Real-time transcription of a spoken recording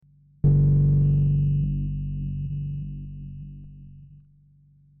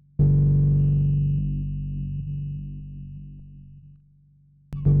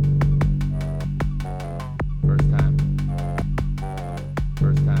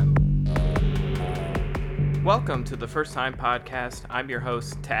Welcome to the First Time Podcast. I'm your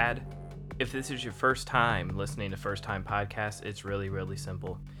host, Tad. If this is your first time listening to First Time Podcast, it's really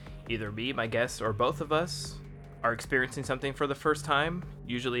simple. Either me, my guests, or both of us are experiencing something for the first time,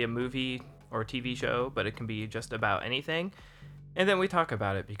 usually a movie or a TV show, but it can be just about anything. And then we talk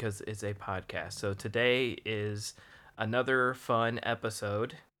about it because it's a podcast. So today is another fun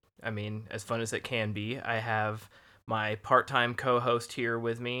episode. I mean, as fun as it can be. I have my part-time co-host here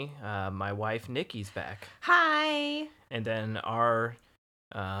with me. My wife Nikki's back, Hi. and then our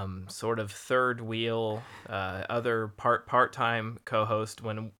sort of third wheel, other part-time co-host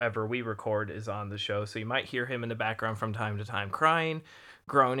whenever we record is on the show. So you might hear him in the background from time to time, crying,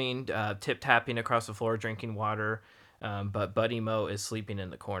 groaning, tip-tapping across the floor, drinking water. But Buddy Mo is sleeping in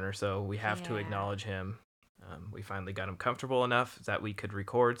the corner, so we have to acknowledge him. We finally got him comfortable enough that we could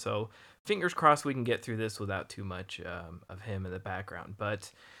record, so fingers crossed we can get through this without too much of him in the background. But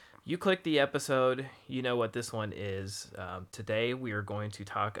you clicked the episode, you know what this one is. Today we are going to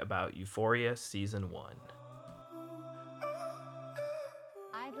talk about Euphoria Season 1.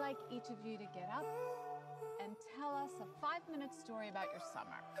 I'd like each of you to get up and tell us a 5-minute story about your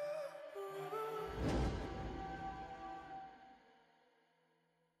summer.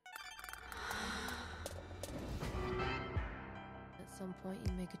 At some point,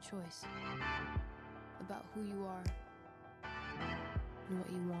 you make a choice about who you are and what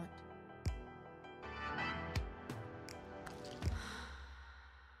you want.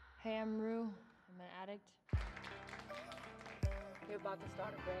 Hey, I'm Rue. I'm an addict. You're about to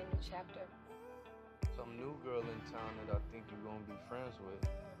start a brand new chapter. Some new girl in town that I think you're gonna be friends with.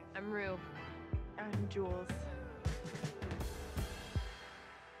 I'm Rue. I'm Jules.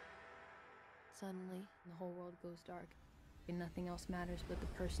 Suddenly, the whole world goes dark, and nothing else matters but the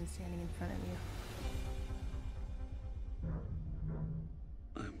person standing in front of you.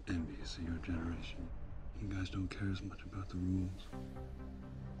 I'm envious of your generation. You guys don't care as much about the rules.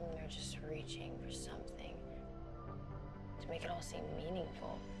 They're just reaching for something to make it all seem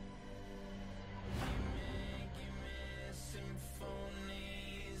meaningful.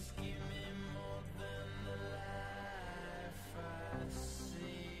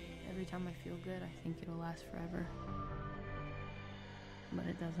 Every time I feel good, I think it'll last forever. But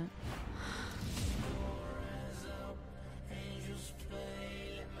it doesn't.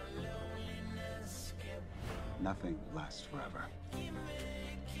 Nothing lasts forever.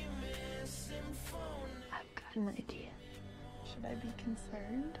 I've got an idea. Should I be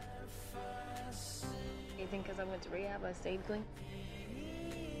concerned? You think because I went to rehab, I stayed clean?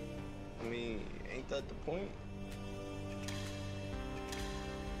 I mean, ain't that the point?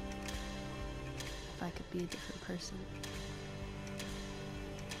 If I could be a different person,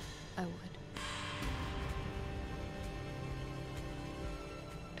 I would.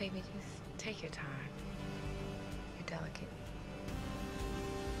 Baby, just take your time. You're delicate.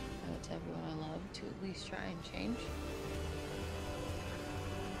 I would tell everyone I love to at least try and change.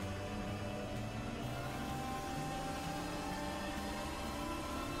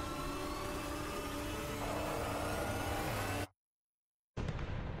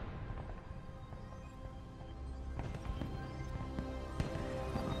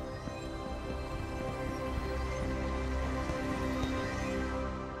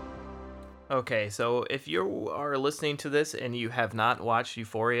 Okay, so if you are listening to this and you have not watched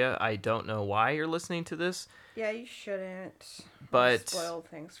Euphoria, I don't know why you're listening to this. Yeah, you shouldn't. But Spoil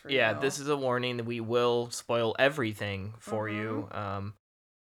things for yeah, you. this is a warning that we will spoil everything for you. And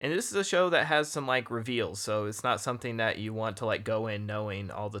this is a show that has some like reveals, so it's not something that you want to like go in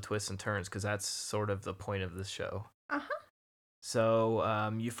knowing all the twists and turns, because that's sort of the point of this show.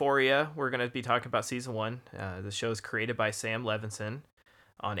 So Euphoria, we're going to be talking about season 1. The show is created by Sam Levinson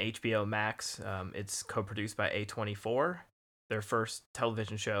on HBO Max. It's co-produced by A24, their first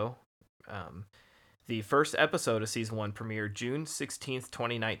television show. The first episode of season 1 premiered June 16th,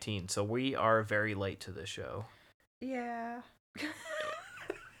 2019. So we are very late to this show. Yeah.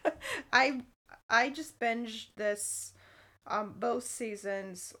 I just binged this both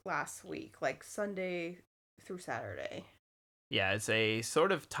seasons last week, like Sunday through Saturday. Yeah, it's a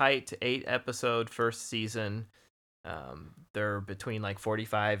sort of tight 8-episode first season. They're between like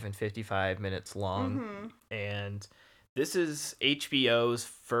 45 and 55 minutes long. And this is HBO's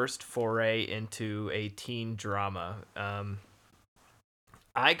first foray into a teen drama.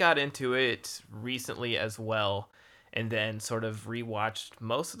 I got into it recently as well, and then sort of rewatched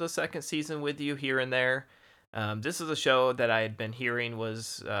most of the second season with you here and there. This is a show that I had been hearing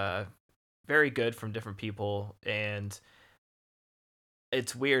was very good from different people, and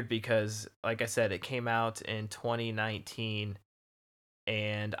it's weird because, like I said, it came out in 2019,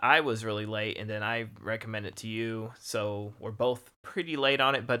 and I was really late, and then I recommended it to you, so we're both pretty late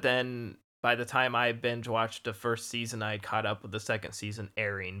on it. But then by the time I binge watched the first season, I had caught up with the second season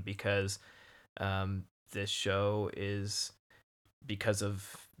airing because this show is, because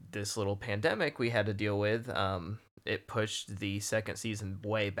of this little pandemic we had to deal with, it pushed the second season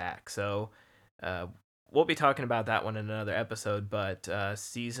way back. So we'll be talking about that one in another episode, but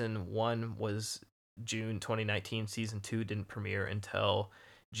season 1 was June 2019. Season 2 didn't premiere until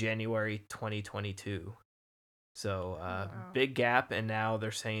January 2022. So Wow. big gap, and now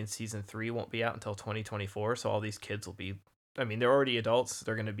they're saying season 3 won't be out until 2024. So all these kids will be, I mean, they're already adults.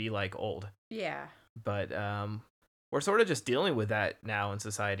 They're going to be like old. Yeah. But we're sort of just dealing with that now in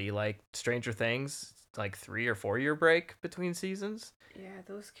society. Like Stranger Things, like 3 or 4 year break between seasons. Yeah,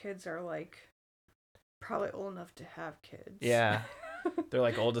 those kids are like probably old enough to have kids. Yeah. They're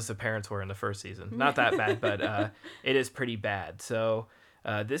like old as the parents were in the first season. Not that bad, but it is pretty bad. So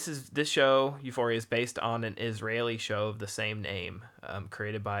this show, Euphoria, is based on an Israeli show of the same name,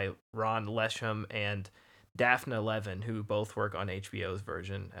 created by Ron Lesham and Daphne Levin, who both work on HBO's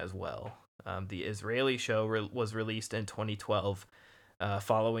version as well. The Israeli show was released in 2012,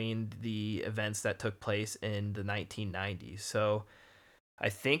 following the events that took place in the 1990s. So I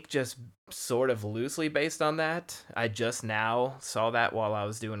think just sort of loosely based on that. I just now saw that while I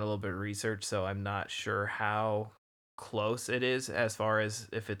was doing a little bit of research, so I'm not sure how close it is as far as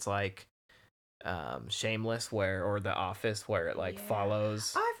if it's like Shameless or The Office, where it like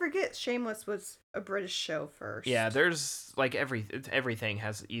follows. I forget Shameless was a British show first. Yeah, there's like everything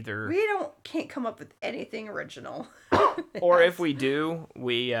has either, We can't come up with anything original. or if we do,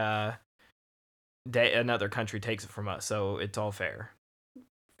 we another country takes it from us, so it's all fair.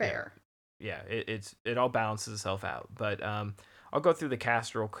 Fair. Yeah, it all balances itself out. But I'll go through the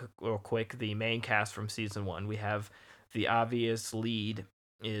cast real quick. The main cast from season 1, we have the obvious lead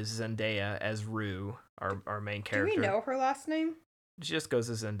is Zendaya as Rue, our main character. Do we know her last name? She just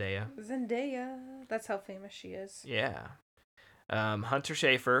goes as Zendaya. Zendaya. That's how famous she is. Yeah. Hunter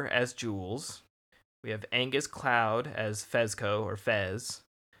Schafer as Jules. We have Angus Cloud as Fezco or Fez.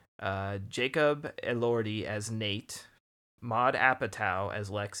 Jacob Elordi as Nate. Maud Apatow as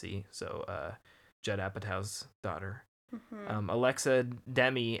Lexi, so Judd Apatow's daughter. Mm-hmm. Alexa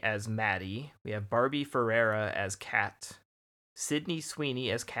Demi as Maddie. We have Barbie Ferreira as Kat. Sydney Sweeney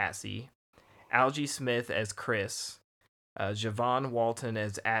as Cassie. Algie Smith as Chris. Javon Walton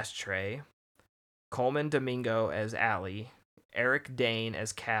as Ashtray. Coleman Domingo as Allie. Eric Dane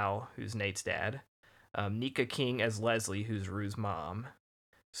as Cal, who's Nate's dad. Nika King as Leslie, who's Rue's mom.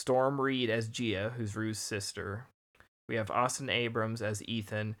 Storm Reed as Gia, who's Rue's sister. We have Austin Abrams as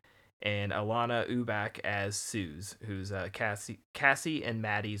Ethan, and Alana Ubach as Suze, who's Cassie and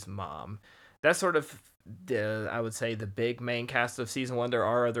Maddie's mom. That's sort of I would say the big main cast of season 1. There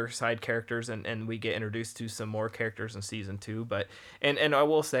are other side characters, and we get introduced to some more characters in season 2. But and I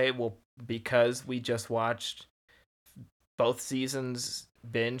will say, well, because we just watched both seasons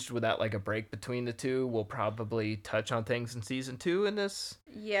binged without like a break between the two, we'll probably touch on things in season 2 in this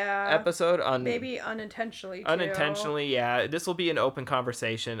episode. Maybe unintentionally too. Unintentionally, yeah. This will be an open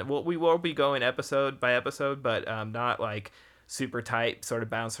conversation. We will be going episode by episode, but not like super tight, sort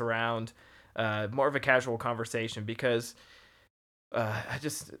of bounce around. More of a casual conversation, because I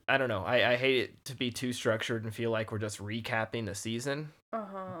don't know. I hate it to be too structured and feel like we're just recapping the season.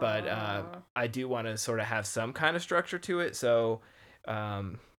 But I do want to sort of have some kind of structure to it. So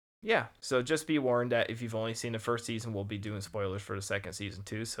yeah, so just be warned that if you've only seen the first season, we'll be doing spoilers for the second season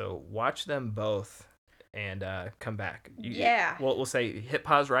too. So watch them both and come back. We'll say hit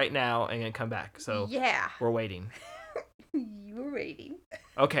pause right now and then come back. So yeah, we're waiting. You're waiting.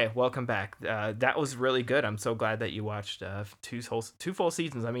 Okay, welcome back. That was really good. I'm so glad that you watched two full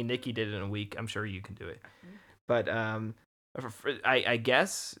seasons. I mean, Nikki did it in a week. I'm sure you can do it. But I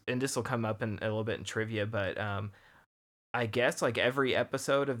guess, and this will come up in a little bit in trivia, but I guess like every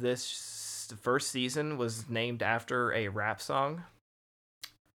episode of this first season was named after a rap song.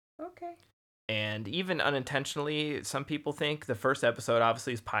 Okay. And even unintentionally, some people think the first episode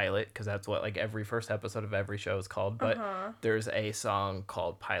obviously is Pilot, because that's what like every first episode of every show is called. But there's a song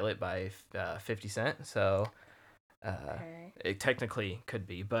called Pilot by 50 Cent. So it technically could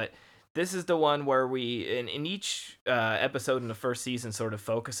be. But this is the one where we, in each episode in the first season, sort of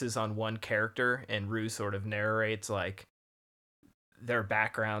focuses on one character, and Rue sort of narrates like their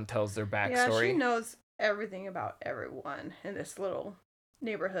background, tells their backstory. Yeah, she knows everything about everyone in this little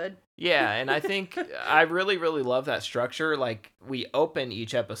neighborhood. Yeah, and I think I really, really love that structure. Like, we open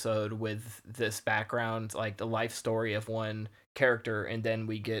each episode with this background, like the life story of one character, and then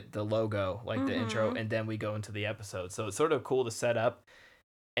we get the logo, like the intro, and then we go into the episode. So it's sort of cool to set up,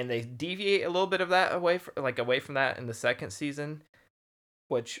 and they deviate a little bit of that away from that in the second season,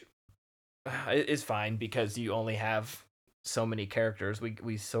 which is fine because you only have so many characters.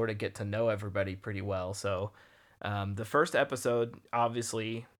 We sort of get to know everybody pretty well. So the first episode,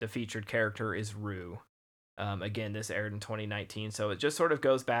 obviously the featured character is Rue. Again, this aired in 2019, so it just sort of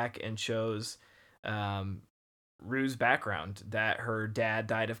goes back and shows Rue's background, that her dad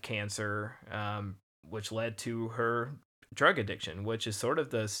died of cancer, which led to her drug addiction, which is sort of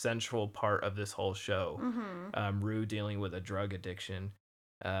the central part of this whole show. Rue dealing with a drug addiction.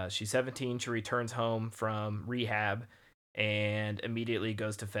 She's 17. She returns home from rehab and immediately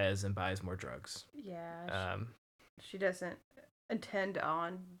goes to Fez and buys more drugs. Yeah. She doesn't intend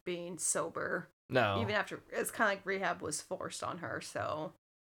on being sober. No. Even after, it's kind of like rehab was forced on her, so.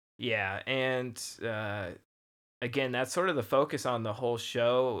 Yeah, and again, that's sort of the focus on the whole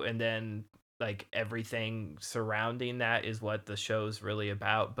show, and then like everything surrounding that is what the show's really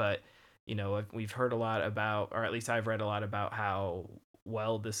about. But, you know, we've heard a lot about, or at least I've read a lot about how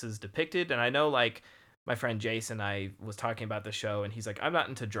well this is depicted. And I know, like, my friend Jason, I was talking about the show, and he's like, I'm not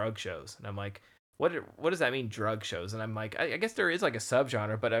into drug shows. And I'm like, what does that mean, drug shows? And I'm like, I guess there is like a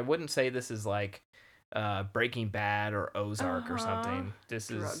subgenre, but I wouldn't say this is like Breaking Bad or Ozark or something. This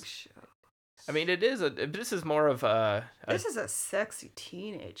drug is show. I mean, this is more of this is a sexy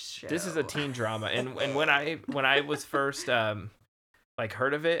teenage show. This is a teen drama. And when I was first like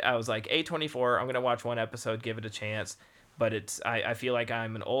heard of it, I was like, A24, I'm gonna watch one episode, give it a chance. But I feel like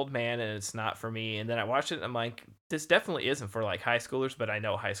I'm an old man and it's not for me. And then I watched it and I'm like, this definitely isn't for like high schoolers, but I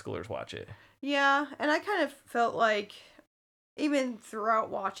know high schoolers watch it. Yeah, and I kind of felt like even throughout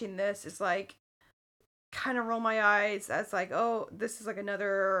watching this, it's like kind of roll my eyes as like, oh, this is like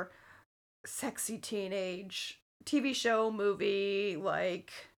another sexy teenage TV show, movie.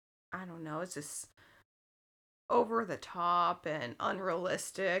 Like, I don't know, it's just over the top and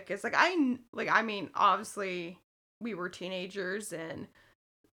unrealistic. It's like I mean, obviously we were teenagers and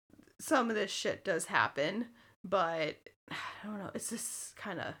some of this shit does happen, but I don't know, it's just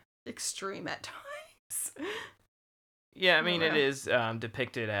kind of extreme at times. Yeah, I mean, it is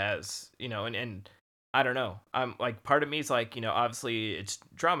depicted as, you know, and I don't know. I'm like, part of me is like, you know, obviously it's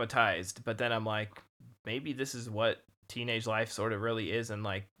dramatized, but then I'm like, maybe this is what teenage life sort of really is in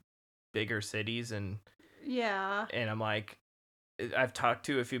like bigger cities. And yeah, and I'm like, I've talked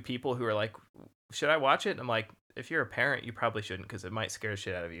to a few people who are like, should I watch it? And I'm like, if you're a parent, you probably shouldn't, because it might scare the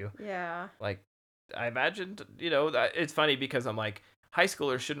shit out of you. Yeah. Like, I imagined, you know, it's funny because I'm like, high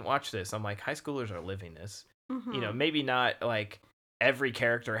schoolers shouldn't watch this. I'm like, high schoolers are living this. You know, maybe not like every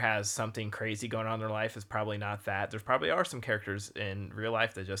character has something crazy going on in their life. Is probably not that. There's probably are some characters in real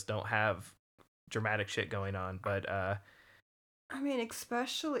life that just don't have dramatic shit going on. But I mean,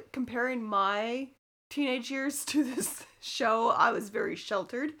 especially comparing my teenage years to this show, I was very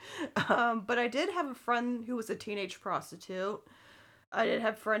sheltered. But I did have a friend who was a teenage prostitute. I did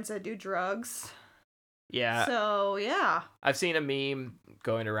have friends that do drugs. Yeah. So, yeah. I've seen a meme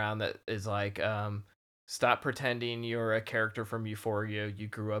going around that is like, stop pretending you're a character from Euphoria. You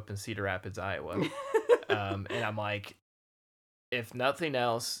grew up in Cedar Rapids, Iowa. And I'm like, if nothing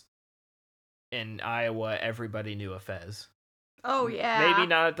else, in Iowa, everybody knew a Fez. Oh, yeah. Maybe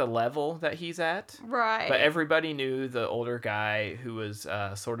not at the level that he's at. Right. But everybody knew the older guy who was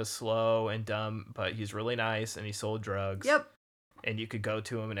sort of slow and dumb, but he's really nice and he sold drugs. Yep. And you could go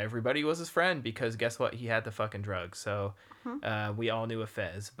to him and everybody was his friend because guess what? He had the fucking drugs. So we all knew a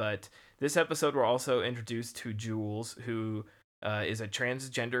Fez. But this episode, we're also introduced to Jules, who is a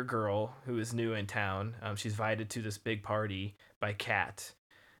transgender girl who is new in town. She's invited to this big party by Kat.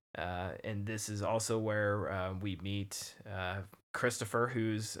 And this is also where we meet Christopher,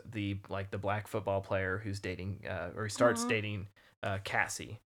 who's the black football player who's dating or he starts dating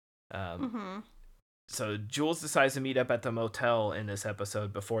Cassie. So Jules decides to meet up at the motel in this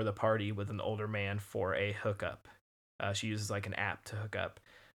episode before the party with an older man for a hookup. She uses like an app to hook up.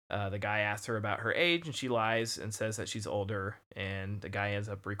 The guy asks her about her age and she lies and says that she's older, and the guy ends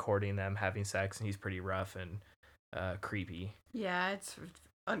up recording them having sex, and he's pretty rough and creepy. Yeah, it's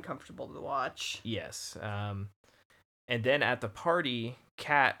uncomfortable to watch. Yes. And then at the party,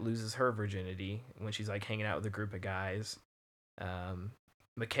 Kat loses her virginity when she's like hanging out with a group of guys.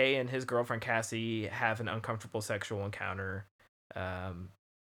 McKay and his girlfriend Cassie have an uncomfortable sexual encounter.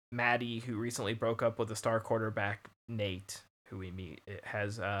 Maddie, who recently broke up with the star quarterback Nate, who we meet,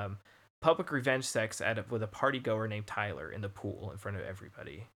 has public revenge sex with a party goer named Tyler in the pool in front of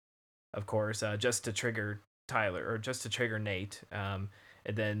everybody. Of course, just to trigger Nate. And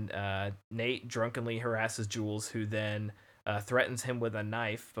then Nate drunkenly harasses Jules, who then threatens him with a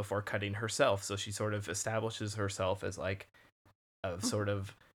knife before cutting herself. So she sort of establishes herself as like a sort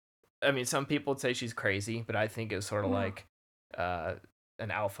of, I mean, some people would say she's crazy, but I think it's sort of like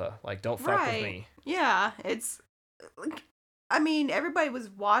an alpha. Like, don't fuck with me. Yeah, it's like, I mean, everybody was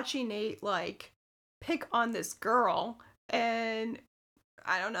watching Nate like pick on this girl, and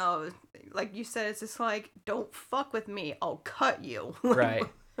I don't know, like you said, it's just like, don't fuck with me, I'll cut you. Right.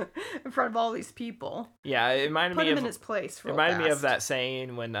 In front of all these people. Yeah, it reminded Put me him of in his place. it reminded me of that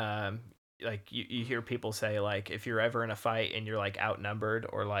saying when like you hear people say like, if you're ever in a fight and you're like outnumbered,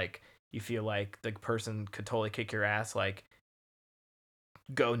 or like you feel like the person could totally kick your ass, like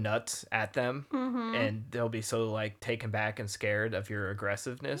go nuts at them, and they'll be so like taken back and scared of your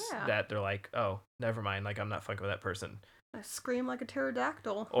aggressiveness that they're like, oh, never mind, like I'm not fucking with that person. I scream like a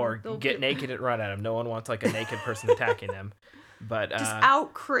pterodactyl. Or get naked and run at them. No one wants like a naked person attacking them. But just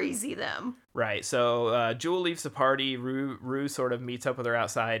out crazy them. Right. So Jewel leaves the party. Rue sort of meets up with her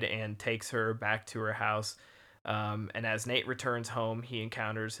outside and takes her back to her house. And as Nate returns home, he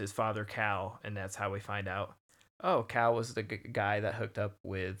encounters his father, Cal, and that's how we find out, oh, Cal was the guy that hooked up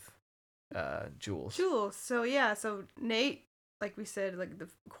with Jules. So yeah, so Nate, like we said, like the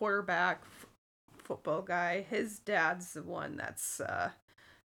quarterback football guy, his dad's the one that's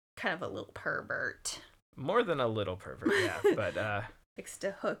kind of a little pervert. More than a little pervert, yeah. But likes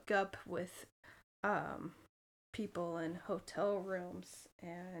to hook up with people in hotel rooms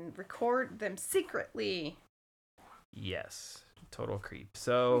and record them secretly. Yes, total creep.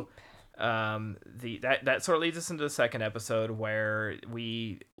 So that sort of leads us into the second episode, where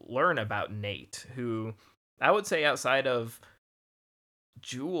we learn about Nate, who I would say outside of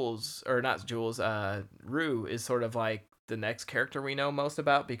Jules, or not Jules, Rue is sort of like the next character we know most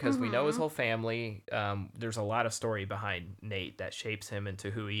about, because we know his whole family. There's a lot of story behind Nate that shapes him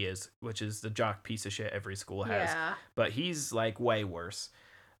into who he is, which is the jock piece of shit every school has. Yeah. But he's like way worse.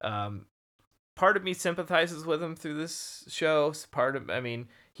 Part of me sympathizes with him through this show.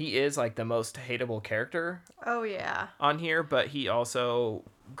 He is like the most hateable character. Oh yeah. On here, but he also,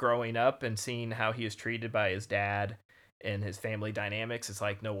 growing up and seeing how he was treated by his dad and his family dynamics, it's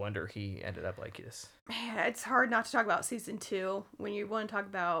like no wonder he ended up like this. Man, it's hard not to talk about season 2 when you want to talk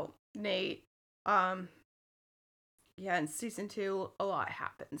about Nate. Yeah, in season 2 a lot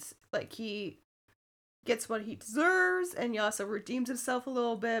happens. Like, he gets what he deserves, and he also redeems himself a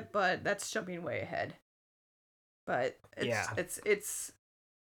little bit, but that's jumping way ahead. But it's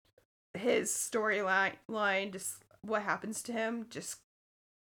his storyline, just what happens to him, just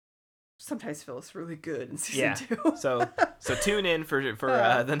sometimes feels really good in season 2. so tune in for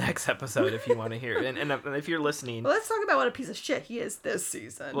the next episode if you want to hear it. And if you're listening, well, let's talk about what a piece of shit he is this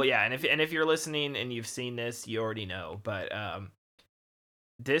season. Well, yeah, and if you're listening and you've seen this, you already know. But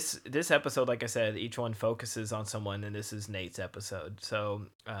this episode, like I said, each one focuses on someone, and this is Nate's episode. So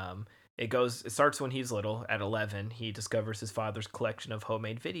it starts when he's little. At 11, he discovers his father's collection of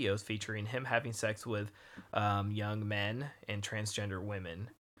homemade videos featuring him having sex with young men and transgender women.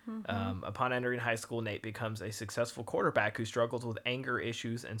 Upon entering high school, Nate becomes a successful quarterback who struggles with anger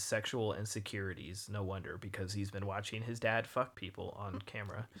issues and sexual insecurities. No wonder, because he's been watching his dad fuck people on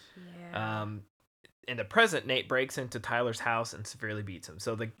camera. Yeah. In the present, Nate breaks into Tyler's house and severely beats him.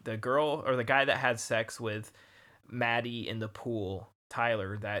 So the girl, or the guy that had sex with Maddie in the pool,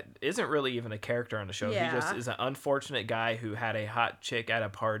 Tyler, that isn't really even a character on the show. Yeah. He just is an unfortunate guy who had a hot chick at a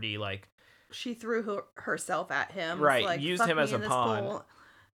party. Like, she threw herself at him. Right, like, used him as a pawn. Pool.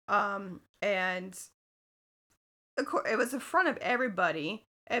 And of course, it was in front of everybody,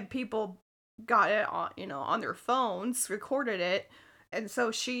 and people got it on their phones, recorded it, and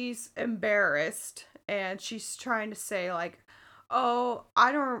so she's embarrassed, and she's trying to say like, oh,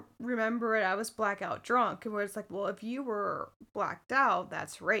 I don't remember it, I was blackout drunk. And where it's like, well, if you were blacked out,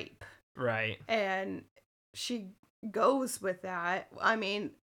 that's rape. Right. And she goes with that. I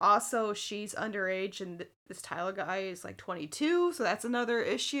mean, also, she's underage, and this Tyler guy is like 22, so that's another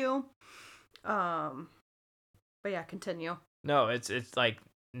issue. But yeah, continue. No, it's like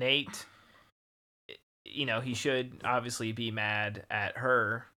Nate, he should obviously be mad at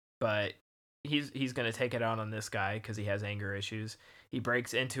her, but he's going to take it out on this guy because he has anger issues. He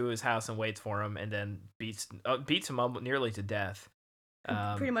breaks into his house and waits for him, and then beats him up nearly to death.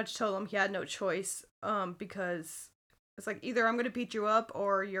 Pretty much told him he had no choice, because it's like, either I'm going to beat you up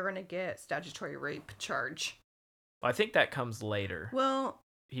or you're going to get statutory rape charge. Well, I think that comes later. Well,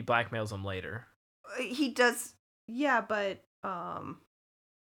 he blackmails him later. He does, yeah, but I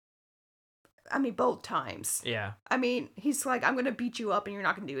mean, both times. Yeah. I mean, he's like, I'm going to beat you up and you're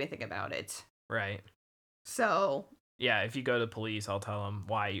not going to do anything about it. Right. So, Yeah, if you go to police, I'll tell them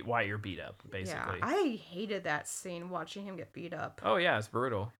why you're beat up, basically. Yeah, I hated that scene watching him get beat up. Oh yeah, it's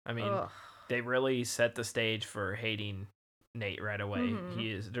brutal. I mean, Ugh. they really set the stage for hating Nate right away.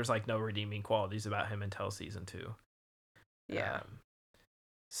 Mhm. There's like no redeeming qualities about him until season 2. Yeah.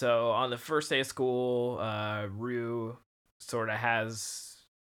 So on the first day of school, Rue sort of has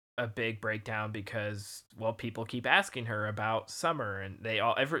a big breakdown because, well, people keep asking her about Summer, and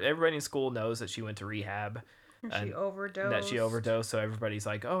everybody in school knows that she went to rehab. And she and overdosed. That she overdosed, so everybody's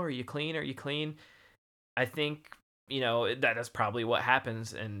like, "Oh, are you clean? Are you clean?" I think, that's probably what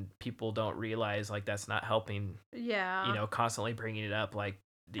happens, and people don't realize, like, that's not helping, Yeah. constantly bringing it up, like,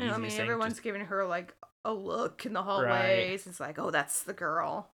 the I easiest mean, thing. everyone's giving her like a look in the hallways. Right. It's like, oh, that's the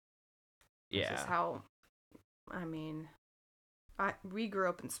girl. This is Yeah. how. I mean, we grew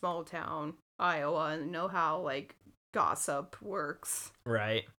up in small town Iowa and know how like gossip works.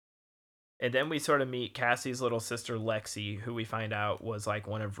 Right. And then we sort of meet Cassie's little sister, Lexi, who we find out was like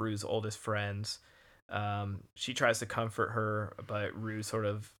one of Rue's oldest friends. She tries to comfort her, but Rue sort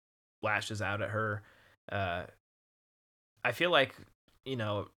of lashes out at her. I feel like,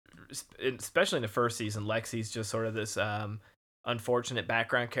 especially in the first season, Lexi's just sort of this unfortunate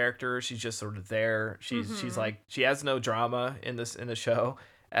background character. She's just sort of there. She's like, she has no drama in the show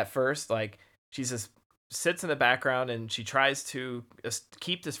at first. Like, she's just sits in the background, and she tries to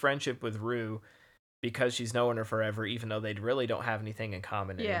keep this friendship with Rue because she's known her forever, even though they really don't have anything in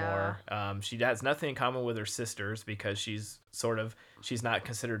common anymore. She has nothing in common with her sisters because she's not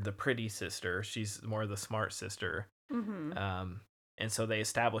considered the pretty sister. She's more the smart sister. And so they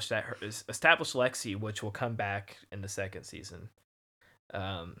established Lexi, which will come back in the second season.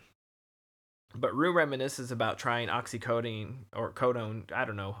 But Rue reminisces about trying oxycodone or codone, I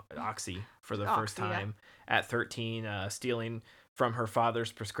don't know, oxy for the first time at 13, stealing from her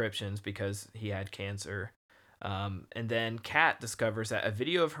father's prescriptions because he had cancer. And then Kat discovers that a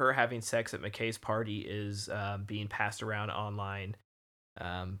video of her having sex at McKay's party is being passed around online.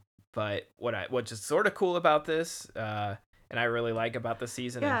 But what's just sort of cool about this, and I really like about the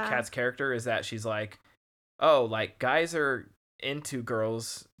season and Kat's character, is that she's like, oh, like, guys are into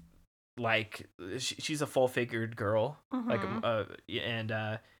girls. Like, she's a full-figured girl,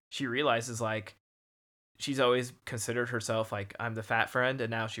 and she realizes, like, she's always considered herself like, I'm the fat friend,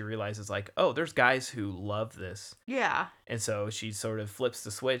 and now she realizes, like, oh, there's guys who love this. Yeah. And so she sort of flips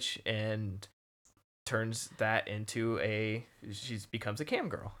the switch and turns that into she becomes a cam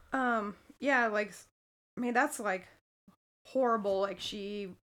girl. Yeah, like, I mean, that's like horrible. Like,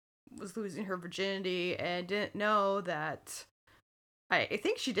 she was losing her virginity and didn't know that. I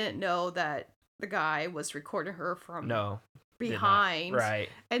think she didn't know that the guy was recording her from behind. Right.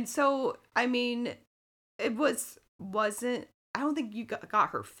 And so, I mean, it wasn't, I don't think you got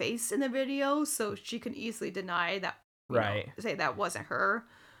her face in the video, so she can easily deny that, say that wasn't her.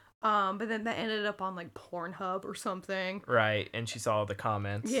 But then that ended up on like Pornhub or something. Right. And she saw the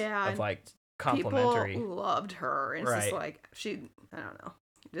comments of like complimentary. People loved her. And it's just like, I don't know,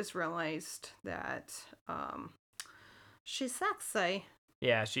 just realized that, she's sexy.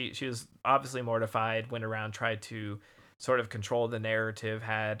 Yeah, she was obviously mortified, went around, tried to sort of control the narrative,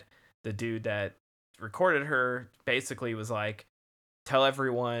 had the dude that recorded her basically was like, tell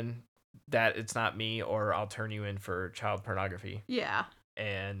everyone that it's not me or I'll turn you in for child pornography. Yeah.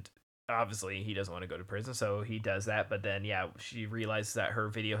 And obviously he doesn't want to go to prison, so he does that. But then, she realizes that her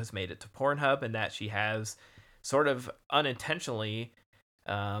video has made it to Pornhub and that she has sort of unintentionally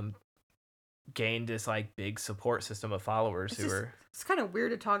gained this like big support system of followers it's kind of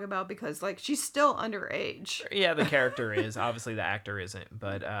weird to talk about because like she's still underage. Yeah, the character is, obviously the actor isn't,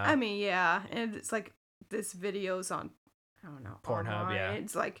 but I mean, yeah, and it's like this video's on, I don't know, Pornhub. online. Yeah,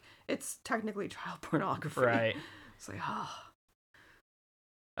 it's like it's technically child pornography, right? It's like,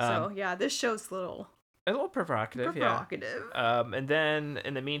 so yeah, this show's a little provocative. Yeah. And then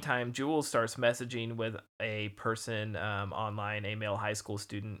in the meantime, Jules starts messaging with a person online, a male high school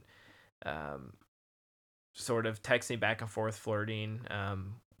student, sort of texting back and forth, flirting.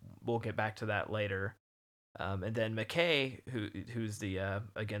 We'll get back to that later. And then McKay, who's the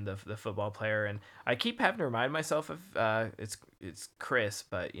again the football player, and I keep having to remind myself of it's Chris,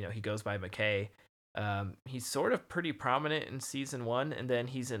 but he goes by McKay. He's sort of pretty prominent in season 1, and then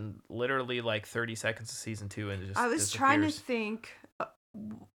he's in literally like 30 seconds of season 2, and just I was trying to think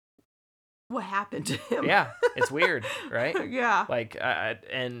what happened to him. Yeah, it's weird, right? Yeah. Like,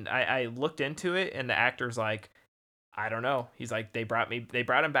 I looked into it, and the actor's like, I don't know. He's like, they brought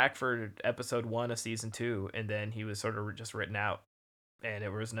him back for episode 1 of season 2, and then he was sort of just written out, and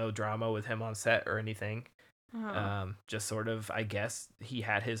there was no drama with him on set or anything. Just sort of, I guess he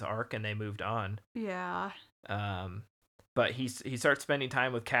had his arc and they moved on. Yeah. but he starts spending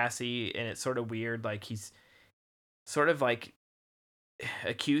time with Cassie, and it's sort of weird. Like he's sort of like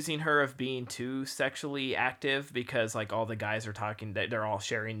accusing her of being too sexually active because like all the guys are talking, they're all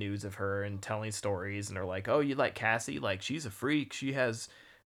sharing news of her and telling stories, and they're like, oh, you like Cassie? Like she's a freak. She has,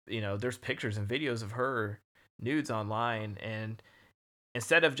 there's pictures and videos of her nudes online, and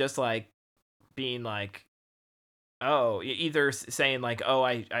instead of just like being like, oh, either saying like, oh,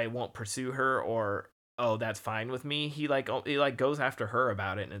 I won't pursue her, or oh, that's fine with me, he goes after her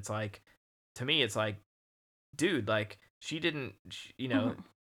about it. And it's like, to me, it's like, dude, like she didn't,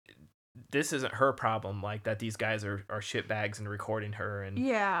 this isn't her problem, like that these guys are shitbags and recording her, and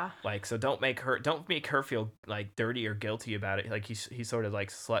like, so don't make her feel like dirty or guilty about it. Like he's sort of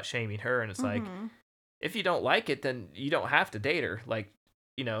like slut shaming her, and it's like, if you don't like it, then you don't have to date her. Like,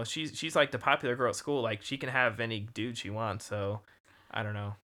 she's like the popular girl at school, like she can have any dude she wants. So I don't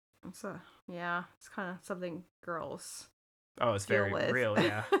know. It's kind of something girls it's very with. real.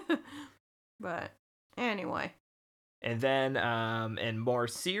 Yeah. But anyway. And then, and more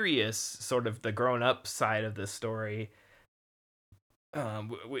serious, sort of the grown-up side of this story,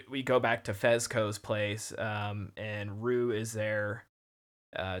 we go back to Fezco's place, and Rue is there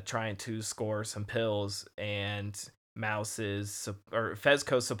trying to score some pills, and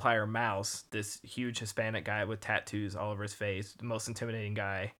Fezco's supplier Mouse, this huge Hispanic guy with tattoos all over his face, the most intimidating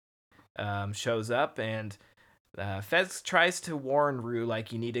guy, shows up, and Fez tries to warn Rue,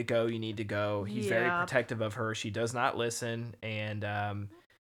 like, you need to go. He's very protective of her. She does not listen. And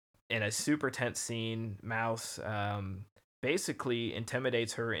in a super tense scene, Mouse basically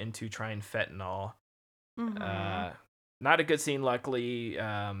intimidates her into trying fentanyl. Not a good scene. Luckily,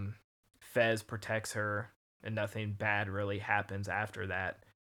 Fez protects her, and nothing bad really happens after that.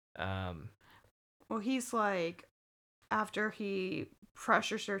 Well, he's like, after he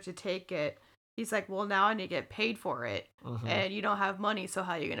pressures her to take it, he's like, well, now I need to get paid for it, and you don't have money, so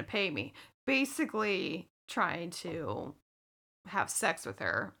how are you going to pay me? Basically trying to have sex with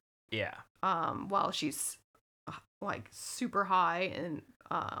her. Yeah. While she's like super high, and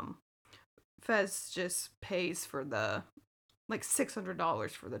Fez just pays for the like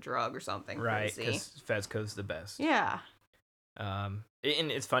 $600 for the drug or something. Right, because Fezco's the best. Yeah. And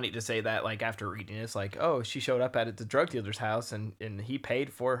it's funny to say that, like, after reading it, it's like, oh, she showed up at the drug dealer's house and he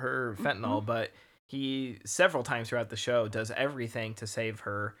paid for her fentanyl, but he several times throughout the show does everything to save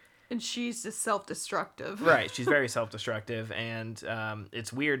her. And she's just self-destructive. Right, she's very self-destructive, and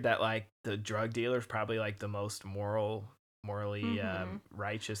it's weird that, like, the drug dealer's probably, like, the most morally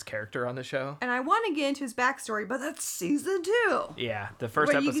righteous character on the show. And I want to get into his backstory, but that's season 2. Yeah, the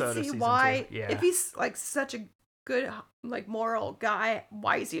first episode of season 2. Yeah. If he's, like, such a good, like, moral guy,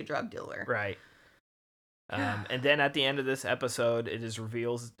 why is he a drug dealer? Right. And then at the end of this episode, it is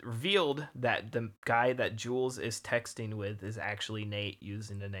revealed that the guy that Jules is texting with is actually Nate,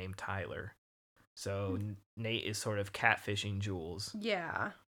 using the name Tyler. So Nate is sort of catfishing Jules.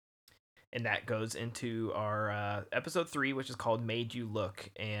 Yeah. And that goes into our episode 3, which is called Made You Look.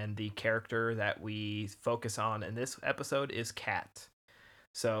 And the character that we focus on in this episode is Kat.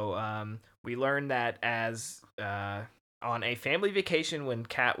 So we learned that as on a family vacation when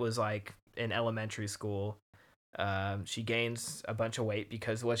Kat was like in elementary school, she gains a bunch of weight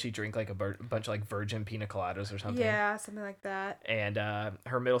because she drank like a bunch of like virgin pina coladas or something. Yeah, something like that. And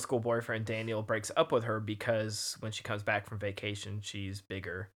her middle school boyfriend Daniel breaks up with her because when she comes back from vacation, she's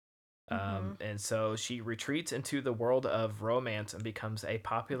bigger. And so she retreats into the world of romance and becomes a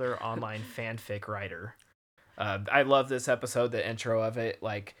popular online fanfic writer. I love this episode, the intro of it.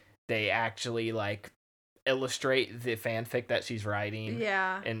 Like, they actually like illustrate the fanfic that she's writing.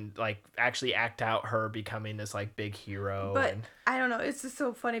 Yeah. And like actually act out her becoming this like big hero. But I don't know, it's just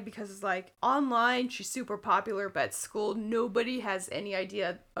so funny because it's like online she's super popular, but at school nobody has any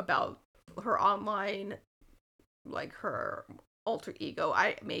idea about her online, like her alter ego.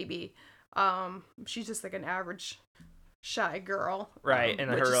 She's just like an average shy girl, right?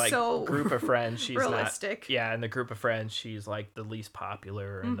 And her like so group of friends, she's realistic. Not, yeah, and the group of friends, she's like the least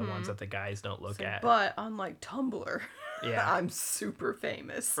popular and the ones that the guys don't look at. But on like Tumblr, yeah, I'm super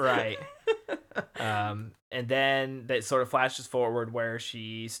famous, right? And then that sort of flashes forward where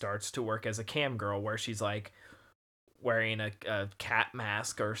she starts to work as a cam girl, where she's like wearing a cat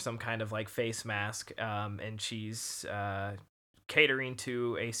mask or some kind of like face mask, and she's catering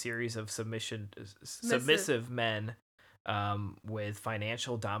to a series of submissive men with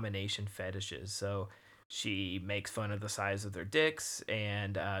financial domination fetishes. So she makes fun of the size of their dicks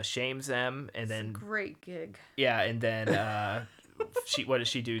and shames them, and then a great gig. Yeah, and then what does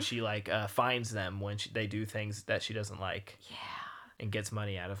she do? She like fines them when they do things that she doesn't like. Yeah. And gets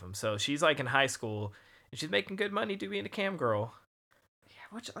money out of them. So she's like in high school, And she's making good money to being a cam girl. Yeah,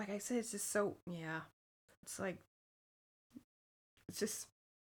 which, like I said, it's just so, yeah. It's like, it's just,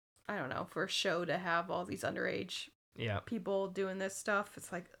 I don't know, for a show to have all these underage Yeah. people doing this stuff,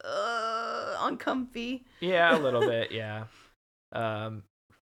 it's like, uncomfy. Yeah, a little bit, yeah.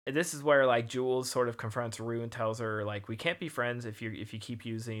 This is where like Jules sort of confronts Rue and tells her like, we can't be friends if you keep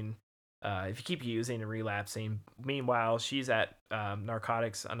using and relapsing. Meanwhile, she's at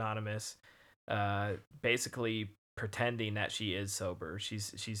Narcotics Anonymous, basically pretending that she is sober.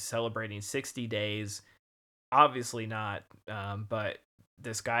 She's celebrating 60 days. Obviously not, but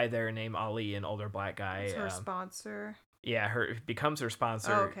this guy there named Ali, an older black guy, It's her sponsor. Yeah, becomes her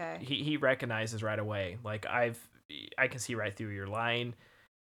sponsor. Oh, okay. He recognizes right away. Like I can see right through your line.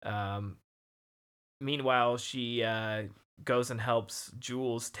 Meanwhile, she goes and helps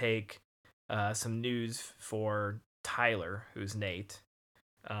Jules take some news for Tyler, who's Nate.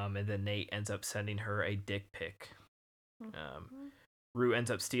 And then Nate ends up sending her a dick pic. Rue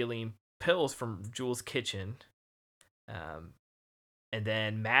ends up stealing pills from Jules' kitchen. And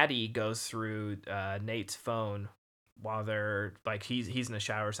then Maddie goes through Nate's phone while they're like he's in the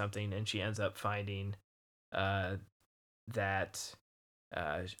shower or something, and she ends up finding that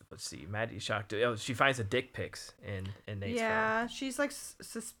let's see, Maddie's shocked. Oh, she finds the dick pics in Nate's phone. Yeah, she's like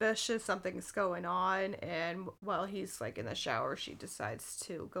suspicious something's going on, and while he's like in the shower, she decides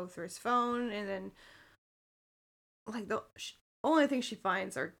to go through his phone, and then like the only thing she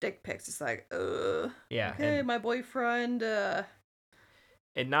finds are dick pics. It's like, yeah, okay, my boyfriend.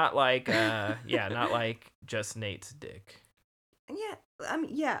 And not like not like just Nate's dick. Yeah, I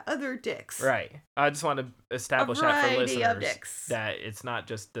mean, yeah, other dicks. Right. I just want to establish that for listeners of dicks. that it's not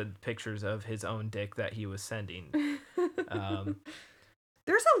just the pictures of his own dick that he was sending.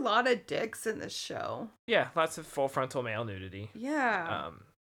 There's a lot of dicks in this show. Yeah, lots of full frontal male nudity. Yeah.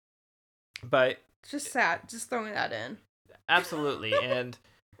 But it's just sad. Just throwing that in. Absolutely. And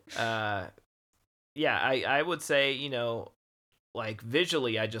yeah, I would say, you know, like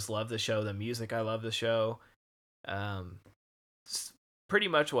visually I just love the show. The music, I love the show. Pretty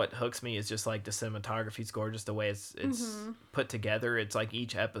much what hooks me is just like the cinematography's gorgeous, the way it's put together. It's like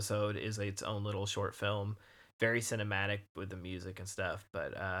each episode is its own little short film, very cinematic with the music and stuff.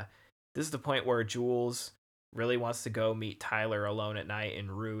 But this is the point where Jules really wants to go meet Tyler alone at night,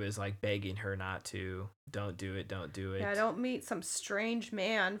 and Rue is like begging her not to. Don't do it. Yeah, don't meet some strange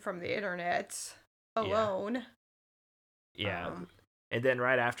man from the internet alone. Yeah. And then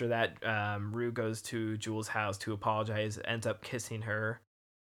right after that, Rue goes to Jules' house to apologize, ends up kissing her.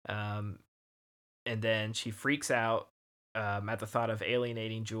 And then she freaks out at the thought of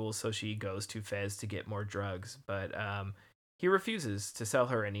alienating Jules, so she goes to Fez to get more drugs. But he refuses to sell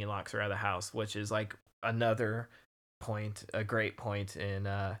her, and he locks her out of the house, which is like another point, a great point in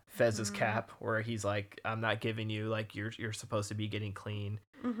Fez's cap, where he's like, I'm not giving you, like, you're supposed to be getting clean.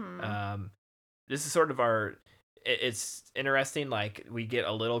 This is sort of it's interesting, like we get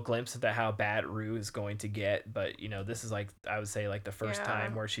a little glimpse of how bad Rue is going to get, but you know, this is like, I would say like the first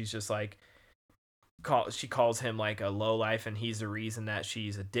time where she's just like she calls him like a lowlife, and he's the reason that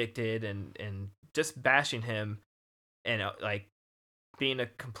she's addicted, and just bashing him and like being a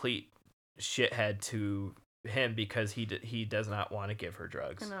complete shithead to him because he does not want to give her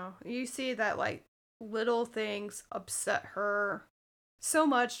drugs. You know, you see that like little things upset her so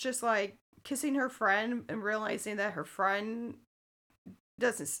much, just like kissing her friend and realizing that her friend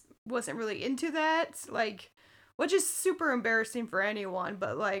wasn't really into that, like, which is super embarrassing for anyone,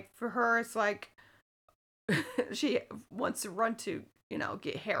 but like for her it's like she wants to run to, you know,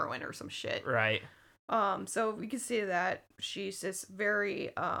 get heroin or some shit. Right. So we can see that she's just very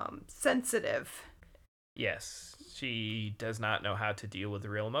sensitive. Yes, she does not know how to deal with the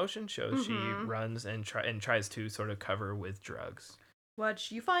real emotion, so she runs and tries to sort of cover with drugs.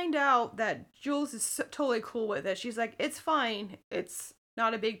 Which you find out that Jules is totally cool with it. She's like, it's fine. It's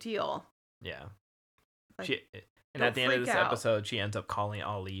not a big deal. Yeah. Like, and at the end of this episode, she ends up calling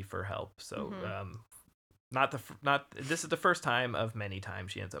Ali for help. So, this is the first time of many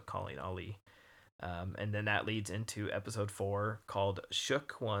times she ends up calling Ali. And then that leads into episode 4 called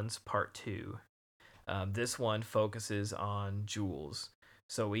Shook Ones Part 2. This one focuses on Jules.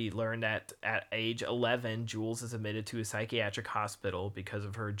 So we learned that at age 11, Jules is admitted to a psychiatric hospital because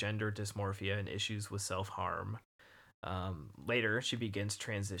of her gender dysmorphia and issues with self-harm. Later, she begins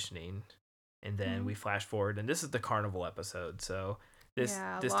transitioning, and then we flash forward, and this is the carnival episode. So this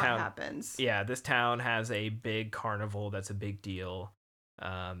town happens. Yeah, this town has a big carnival that's a big deal.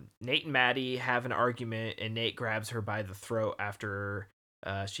 Nate and Maddie have an argument, and Nate grabs her by the throat after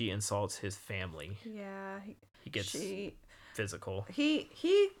she insults his family. Yeah, he gets physical. He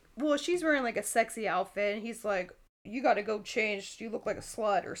well, she's wearing like a sexy outfit, and he's like, "You got to go change. You look like a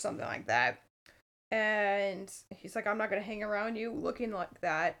slut," or something like that. And he's like, "I'm not gonna hang around you looking like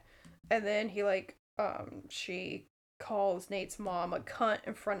that." And then he like, she calls Nate's mom a cunt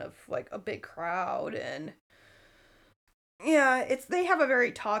in front of like a big crowd, and yeah, they have a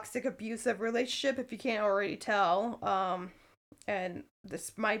very toxic, abusive relationship if you can't already tell. And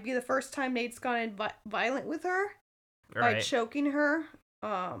this might be the first time Nate's gone violent with her by choking her.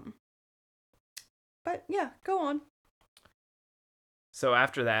 But yeah, go on. So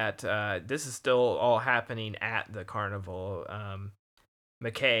after that, this is still all happening at the carnival.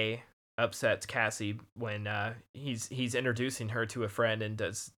 McKay upsets Cassie when he's introducing her to a friend and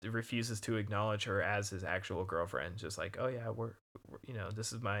refuses to acknowledge her as his actual girlfriend. Just like, oh yeah, we're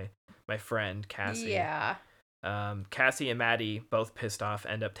this is my friend Cassie. Yeah. Cassie and Maddie, both pissed off,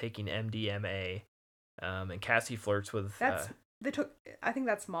 end up taking MDMA. And Cassie flirts with. I think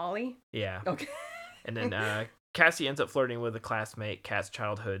that's Molly. Yeah. Okay. And then Cassie ends up flirting with a classmate, Kat's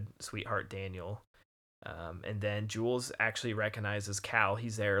childhood sweetheart, Daniel. And then Jules actually recognizes Cal.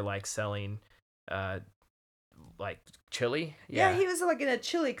 He's there, like, selling, like, chili. Yeah, he was, like, in a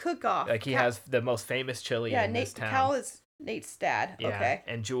chili cook-off. Like, he has the most famous chili in this town. Cal is Nate's dad. Yeah. Okay.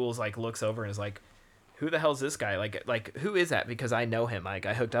 And Jules, like, looks over and is like, who the hell's this guy? Like, who is that? Because I know him. Like,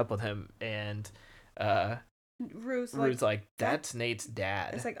 I hooked up with him. And, Rue's like, that's Nate's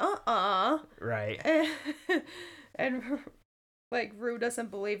dad. It's like, Right. And like, Rue doesn't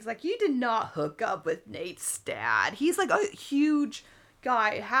believe. It's like, you did not hook up with Nate's dad. He's like a huge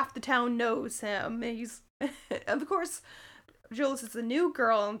guy. Half the town knows him. He's, of course, Jules is the new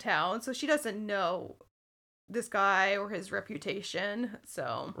girl in town, so she doesn't know this guy or his reputation.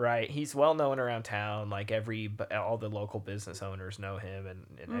 So right, he's well known around town. Like all the local business owners know him, and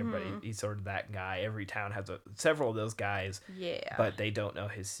everybody. He's sort of that guy. Every town has several of those guys. Yeah, but they don't know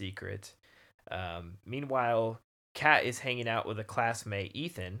his secret. Meanwhile, Kat is hanging out with a classmate,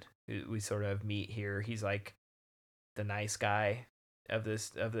 Ethan, who we sort of meet here. He's like the nice guy of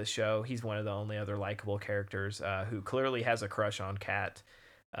this show. He's one of the only other likable characters who clearly has a crush on Kat.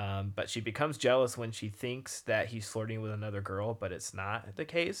 But she becomes jealous when she thinks that he's flirting with another girl, but it's not the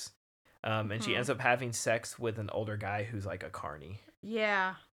case. And she ends up having sex with an older guy who's like a carny.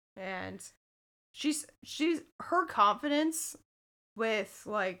 Yeah, and she's her confidence with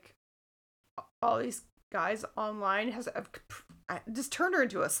like all these guys online has just turned her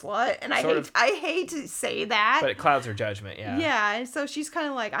into a slut, and I hate to say that, but it clouds her judgment. Yeah, and so she's kind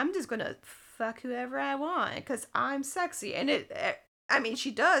of like, I'm just gonna fuck whoever I want because I'm sexy, and I mean,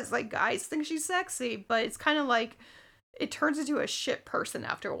 she does. Like, guys think she's sexy, but it's kind of like it turns into a shit person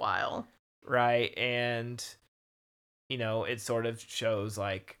after a while. Right, and it sort of shows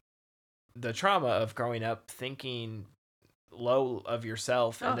like the trauma of growing up thinking low of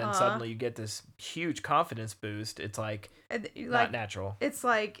yourself, and then suddenly you get this huge confidence boost. It's like not natural. It's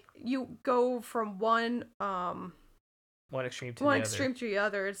like you go from one extreme to the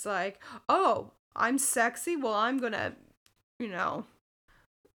other. It's like, oh, I'm sexy. Well, I'm gonna,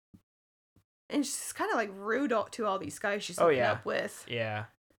 and she's kind of like rude to all these guys she's hooking up with. Yeah.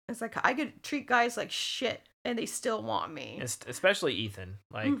 It's like, I could treat guys like shit and they still want me. Especially Ethan.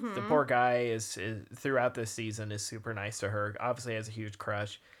 Like, the poor guy is throughout this season is super nice to her. Obviously has a huge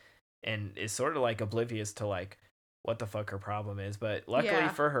crush and is sort of like oblivious to like what the fuck her problem is. But luckily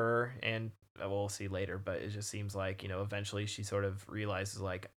for her, and we'll see later, but it just seems like, eventually she sort of realizes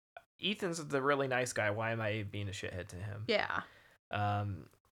like, Ethan's the really nice guy. Why am I being a shithead to him? Yeah.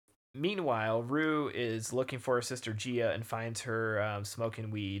 Meanwhile, Rue is looking for her sister Gia and finds her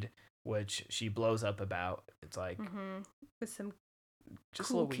smoking weed, which she blows up about. It's like with some just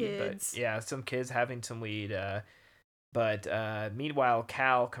cool a little kids. weed, but some kids having some weed. But meanwhile,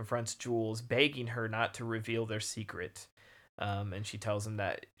 Cal confronts Jules, begging her not to reveal their secret. And she tells him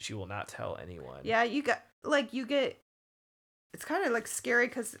that she will not tell anyone. Yeah, you get it's kind of like scary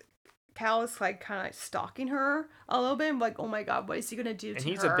because Cal is like kind of like stalking her a little bit. I'm like, oh my god, what is he gonna do to her? And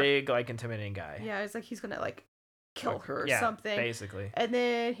he's a big, like, intimidating guy. Yeah, it's like he's gonna like kill her or something. Basically. And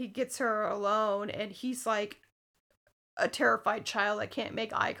then he gets her alone, and he's like a terrified child that can't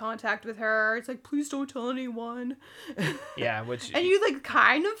make eye contact with her. It's like, please don't tell anyone. Yeah, which and you like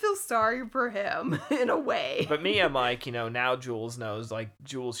kind of feel sorry for him in a way. But me, I'm like, now Jules knows. Like,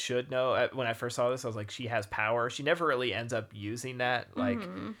 Jules should know. When I first saw this, I was like, she has power. She never really ends up using that. Like,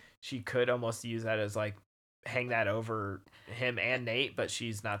 she could almost use that as like hang that over him and Nate, but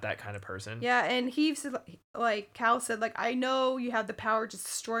she's not that kind of person. Yeah, and he said, like, Cal said, like, I know you have the power to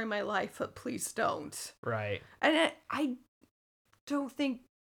destroy my life, but please don't. Right. And I don't think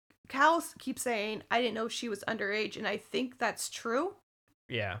Cal keeps saying, I didn't know she was underage, and I think that's true.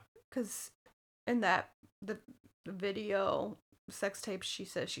 Yeah. Because in the video sex tape, she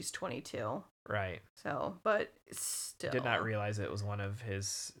says she's 22. Right. So, but still. Did not realize it was one of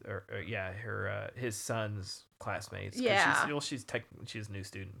his, his son's classmates. 'Cause Yeah. She's a new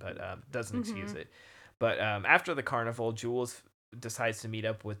student, but doesn't excuse it. But after the carnival, Jules decides to meet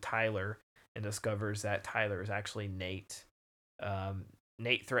up with Tyler and discovers that Tyler is actually Nate.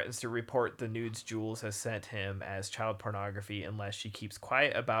 Nate threatens to report the nudes Jules has sent him as child pornography unless she keeps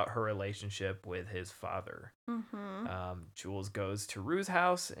quiet about her relationship with his father. Jules goes to Rue's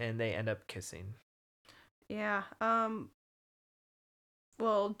house and they end up kissing. Yeah.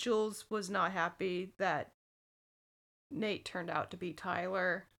 Well, Jules was not happy that Nate turned out to be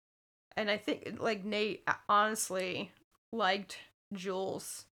Tyler. And I think, like, Nate honestly liked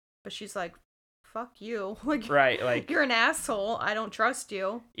Jules, but she's like, fuck you. Like, right, like, you're an asshole. I don't trust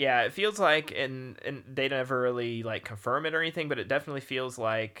you. Yeah, it feels like, and they never really, like, confirm it or anything, but it definitely feels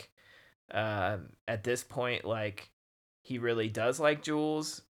like at this point, like, he really does like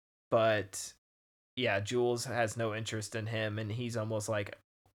Jules, but yeah, Jules has no interest in him, and he's almost like,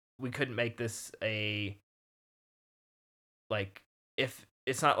 we couldn't make this like, if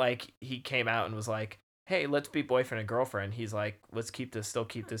it's not like he came out and was like, hey, let's be boyfriend and girlfriend. He's like, let's keep this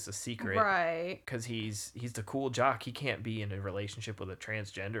a secret. Right. Because he's the cool jock. He can't be in a relationship with a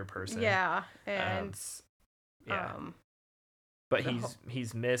transgender person. Yeah. And but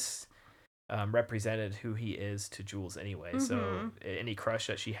he's misrepresented who he is to Jules anyway. So any crush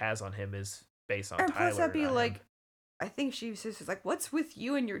that she has on him is based on and Tyler. Plus that'd be like, him. I think she says like, what's with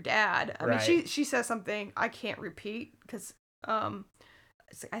you and your dad? I right. mean, she says something I can't repeat because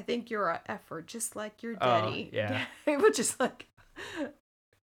it's like, I think you're a effort just like your daddy. Yeah. Which is like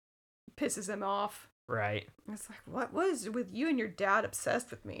pisses him off. Right. It's like, what was with you and your dad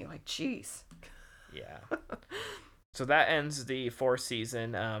obsessed with me? Like, jeez. Yeah. So that ends the 4th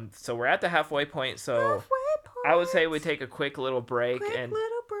season. So we're at the halfway point. So I would say we take a quick little break and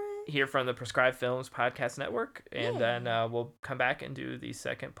hear from the Prescribed Films Podcast Network, and then we'll come back and do the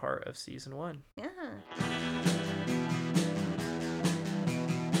second part of season 1. Yeah.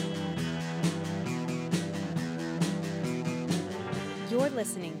 You're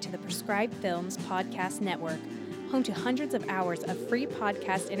listening to the Prescribed Films Podcast Network, home to hundreds of hours of free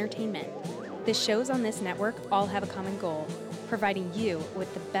podcast entertainment. The shows on this network all have a common goal, providing you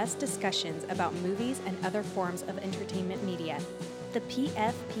with the best discussions about movies and other forms of entertainment media. The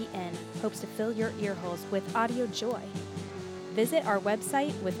PFPN hopes to fill your earholes with audio joy. Visit our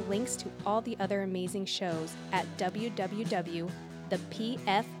website with links to all the other amazing shows at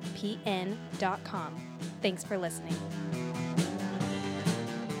www.thepfpn.com. Thanks for listening.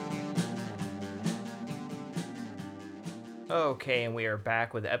 Okay, and we are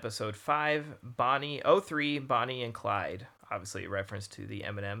back with episode 5, Bonnie and Clyde. Obviously a reference to the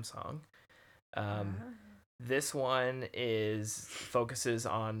Eminem song. This one focuses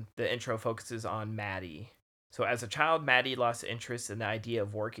on Maddie. So as a child, Maddie lost interest in the idea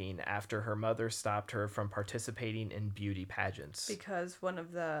of working after her mother stopped her from participating in beauty pageants. Because one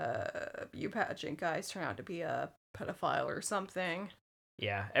of the beauty pageant guys turned out to be a pedophile or something.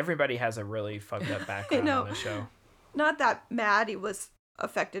 Yeah, everybody has a really fucked up background on the show. Not that Maddie was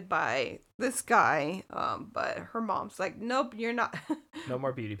affected by this guy, but her mom's like, nope, you're not. No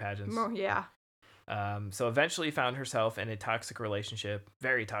more beauty pageants. Yeah. So eventually found herself in a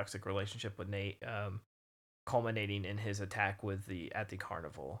very toxic relationship with Nate, culminating in his attack at the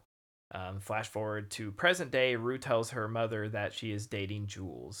carnival. Flash forward to present day, Rue tells her mother that she is dating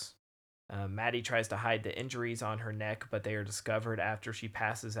Jules. Maddie tries to hide the injuries on her neck, but they are discovered after she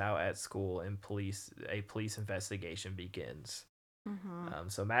passes out at school and a police investigation begins.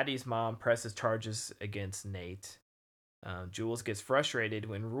 So Maddie's mom presses charges against Nate. Jules gets frustrated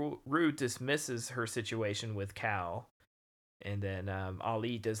when Rue dismisses her situation with Cal. And then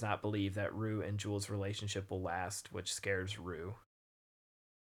Ali does not believe that Rue and Jules' relationship will last, which scares Rue.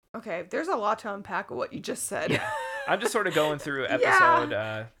 Okay, there's a lot to unpack of what you just said. Yeah. I'm just sort of going through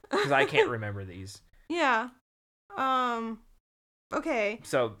episode because I can't remember these. Yeah. Okay.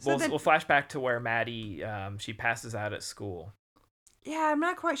 So we'll flash back to where Maddie she passes out at school. Yeah, I'm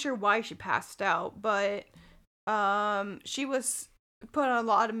not quite sure why she passed out, but she was put a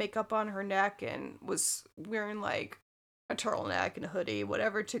lot of makeup on her neck and was wearing like a turtleneck and a hoodie,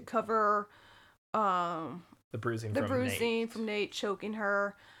 whatever, to cover the bruising from Nate choking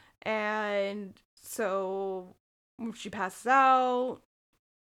her. And so when she passes out,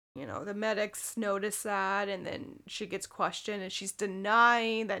 the medics notice that, and then she gets questioned and she's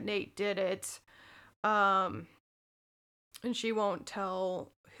denying that Nate did it. And she won't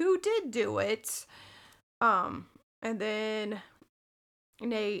tell who did do it. And then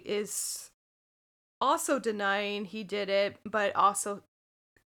Nate is also denying he did it, but also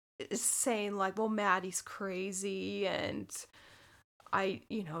is saying like, well, Maddie's crazy, and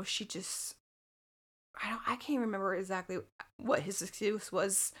she just, I can't remember exactly what his excuse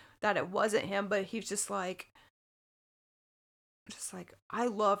was that it wasn't him, but he's just like, I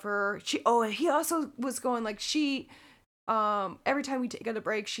love her. And he also was going like, she, every time we take a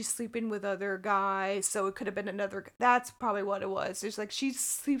break, she's sleeping with other guys, so it could have been another. That's probably what it was. It's like she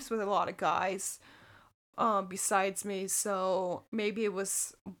sleeps with a lot of guys, besides me, so maybe it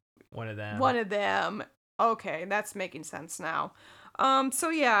was one of them. One of them. Okay, that's making sense now. So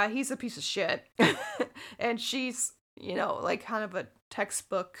yeah, he's a piece of shit, and she's, like kind of a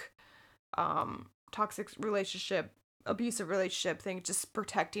textbook, toxic relationship, abusive relationship thing, just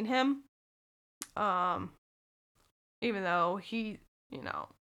protecting him. Even though he,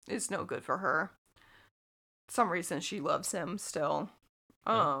 is no good for her. For some reason she loves him still.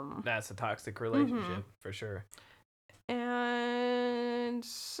 That's a toxic relationship for sure. And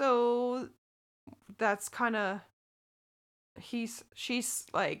so that's kind of, she's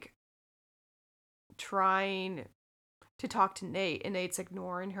like trying to talk to Nate, and Nate's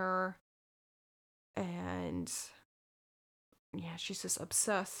ignoring her. And yeah, she's just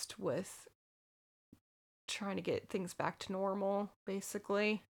obsessed with trying to get things back to normal,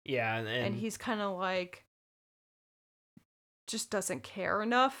 basically. Yeah, and he's kind of like, just doesn't care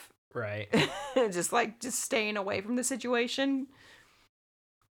enough. Right. just staying away from the situation.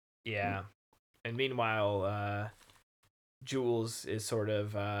 Yeah. And meanwhile, Jules is sort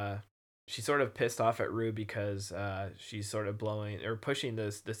of, she's sort of pissed off at Rue because she's sort of pushing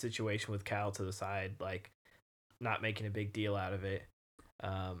the situation with Cal to the side, like not making a big deal out of it.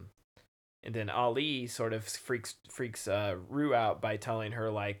 And then Ali sort of freaks Rue out by telling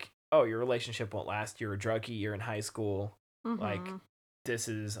her like, oh, your relationship won't last. You're a druggie. You're in high school. Mm-hmm. Like, this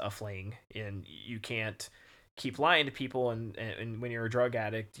is a fling, and you can't keep lying to people. And when you're a drug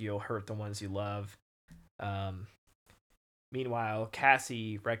addict, you'll hurt the ones you love. Meanwhile,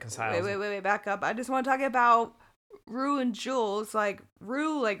 Cassie reconciles. Wait, back up. I just want to talk about Rue and Jules. Like,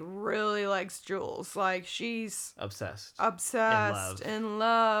 Rue, like, really likes Jules. Like, she's obsessed in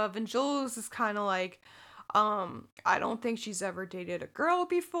love. And Jules is kind of like, I don't think she's ever dated a girl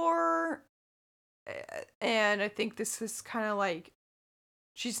before. And I think this is kind of like,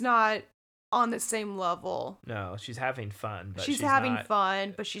 she's not on the same level. No, she's having fun. But she's having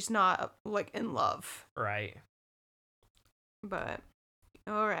fun, but she's not, like, in love. Right. But,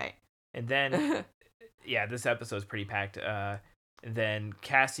 all right. And then, yeah, this episode's pretty packed. Then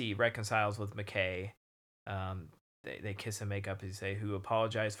Cassie reconciles with McKay. They kiss and make up, as you say, who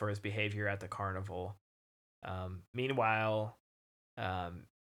apologized for his behavior at the carnival. Meanwhile,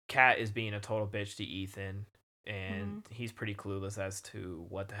 Kat is being a total bitch to Ethan, and he's pretty clueless as to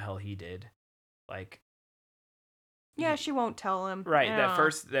what the hell he did. Like, yeah, she won't tell him. Right.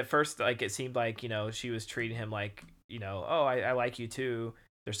 That first, like, it seemed like, she was treating him like, oh, I like you too.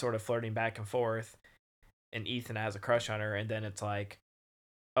 They're sort of flirting back and forth, and Ethan has a crush on her, and then it's like,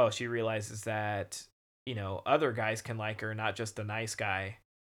 oh, she realizes that, other guys can like her, not just the nice guy.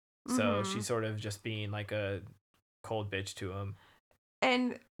 So she's sort of just being like a cold bitch to him.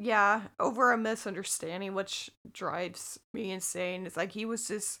 And yeah, over a misunderstanding, which drives me insane. It's like he was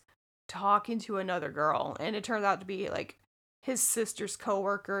just talking to another girl, and it turned out to be like his sister's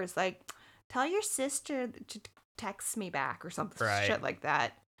coworker is like, tell your sister to text me back or something, shit like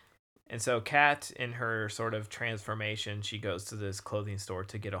that. And so Kat, in her sort of transformation, she goes to this clothing store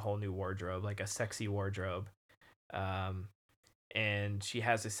to get a whole new wardrobe, like a sexy wardrobe. And she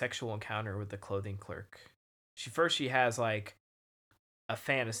has a sexual encounter with the clothing clerk. She has like a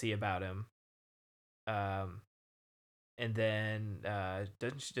fantasy about him. And then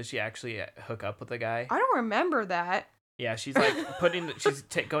does she actually hook up with the guy? I don't remember that. Yeah, she's like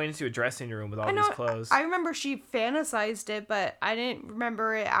going into a dressing room with all these clothes. I remember she fantasized it, but I didn't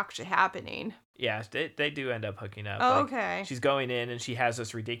remember it actually happening. Yeah, they do end up hooking up. Oh, like, okay. She's going in and she has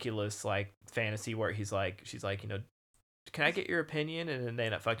this ridiculous like fantasy where she's like, can I get your opinion? And then they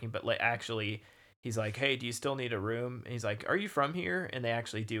end up fucking, but like actually he's like, hey, do you still need a room? And he's like, are you from here? And they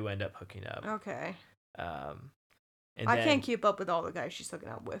actually do end up hooking up. Okay. And I can't keep up with all the guys she's hooking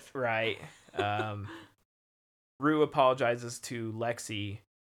up with. Right. Rue apologizes to Lexi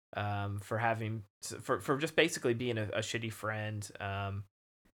for just basically being a shitty friend,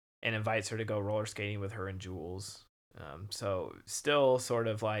 and invites her to go roller skating with her and Jules. So still sort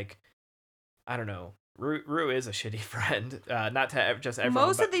of like, I don't know. Rue is a shitty friend. Not to just everyone.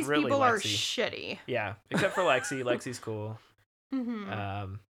 Most of these really people Lexi. are shitty. Yeah, except for Lexi. Lexi's cool.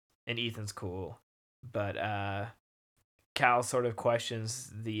 Mm-hmm. And Ethan's cool, but Cal sort of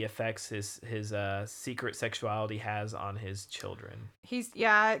questions the effects his secret sexuality has on his children.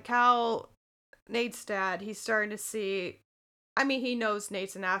 Cal, Nate's dad, he's starting to see, I mean, he knows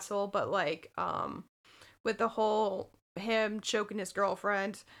Nate's an asshole, but like, with the whole him choking his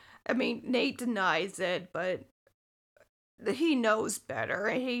girlfriend, I mean, Nate denies it, but he knows better,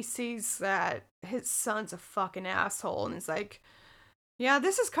 and he sees that his son's a fucking asshole, and it's like, yeah,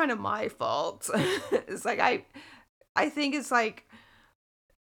 this is kind of my fault. It's like, I think it's like,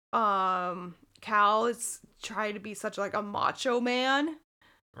 Cal is trying to be such like a macho man,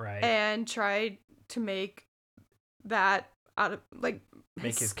 right? And tried to make that out of like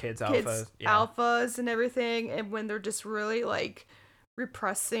make his kids alphas and everything, and when they're just really like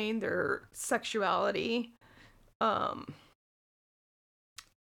repressing their sexuality, and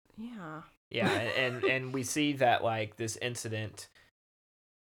we see that like this incident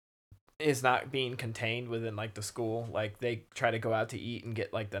is not being contained within like the school. Like they try to go out to eat and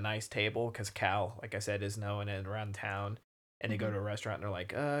get like the nice table because Cal, like I said, is known and around town. And they go to a restaurant and they're like,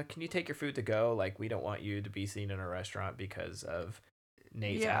 can you take your food to go? Like, we don't want you to be seen in a restaurant because of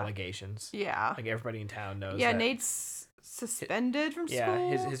Nate's allegations. Yeah. Like everybody in town knows. Yeah, Nate's suspended from school.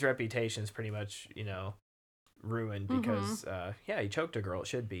 Yeah, his reputation's pretty much, ruined because he choked a girl. It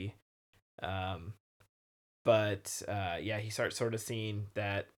should be. But he starts sort of seeing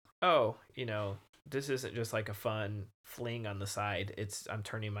that, this isn't just like a fun fling on the side. I'm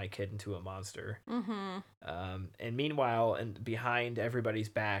turning my kid into a monster. And meanwhile, and behind everybody's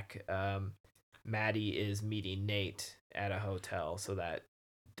back, Maddie is meeting Nate at a hotel so that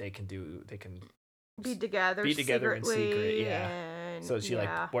they can be together in secret. Yeah. And, so she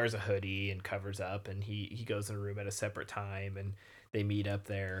like wears a hoodie and covers up, and he goes in a room at a separate time, and they meet up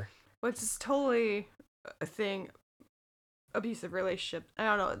there. Which is totally a thing. Abusive relationship. I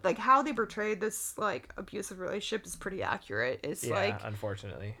don't know, like how they portrayed this like abusive relationship is pretty accurate. It's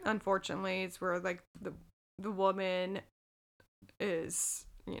unfortunately it's where like the woman is,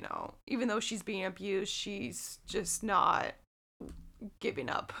 even though she's being abused, she's just not giving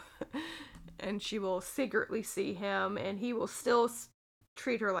up, and she will secretly see him, and he will still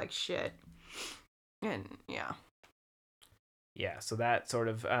treat her like shit. And so that sort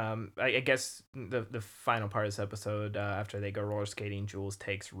of, I guess the final part of this episode, after they go roller skating, Jules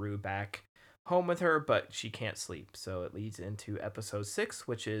takes Rue back home with her, but she can't sleep. So it leads into episode 6,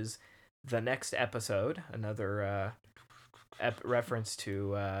 which is the next episode, another reference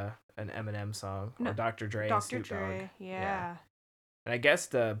to an Eminem song, or Dr. Dre and Snoop Dogg. Yeah. And I guess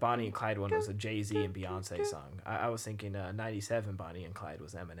the Bonnie and Clyde one was a Jay-Z and Beyonce song. I was thinking 97 Bonnie and Clyde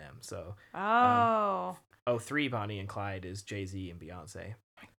was Eminem. So 03 Bonnie and Clyde is Jay-Z and Beyonce.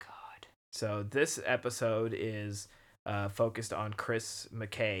 My God. So this episode is focused on Chris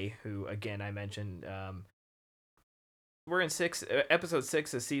McKay, who, again, I mentioned, we're in episode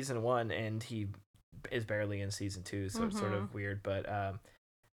 6 of season 1, and he is barely in season 2, so it's sort of weird. But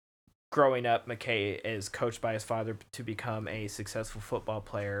growing up, McKay is coached by his father to become a successful football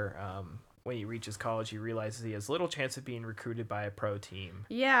player. When he reaches college, he realizes he has little chance of being recruited by a pro team.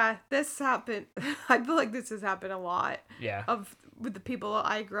 Yeah, this happened. I feel like this has happened a lot. Yeah. With the people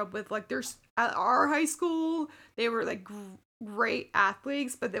I grew up with. Like, there's at our high school, they were like great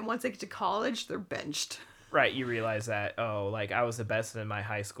athletes, but then once they get to college, they're benched. Right, you realize that, I was the best in my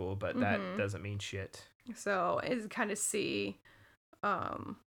high school, but that doesn't mean shit. So it's kind of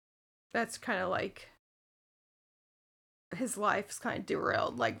that's kind of like his life's kind of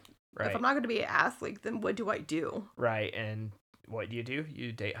derailed. Like, if I'm not going to be an athlete, then what do I do? Right, and what do?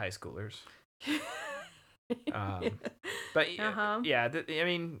 You date high schoolers. But I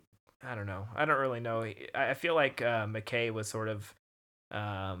mean, I don't know. I don't really know. I feel like McKay was sort of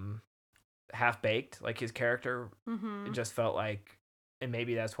half-baked, like his character. It just felt like, and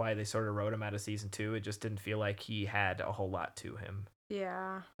maybe that's why they sort of wrote him out of season 2. It just didn't feel like he had a whole lot to him.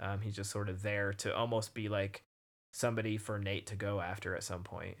 Yeah. He's just sort of there to almost be like somebody for Nate to go after at some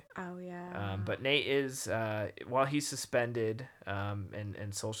point. Oh yeah. But Nate is, while he's suspended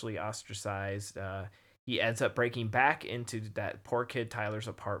and socially ostracized, he ends up breaking back into that poor kid Tyler's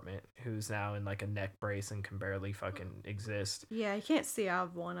apartment, who's now in like a neck brace and can barely fucking exist. Yeah, he can't see out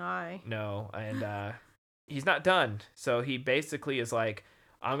of one eye. No, and he's not done. So he basically is like,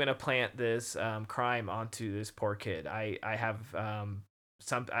 I'm gonna plant this crime onto this poor kid. I have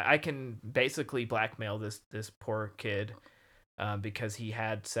I can basically blackmail this poor kid because he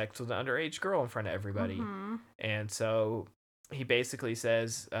had sex with an underage girl in front of everybody. And so he basically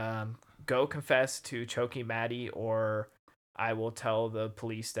says, go confess to choking Maddie, or I will tell the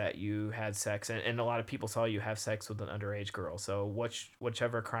police that you had sex. And a lot of people saw you have sex with an underage girl. So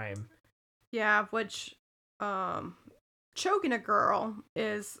whichever crime. Yeah, which choking a girl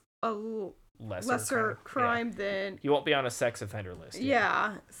is a lesser crime Yeah. than You won't be on a sex offender list.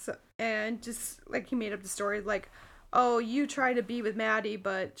 yeah. So, and just like he made up the story like, oh, you tried to be with Maddie,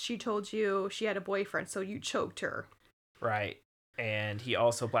 but she told you she had a boyfriend, so you choked her. Right. And he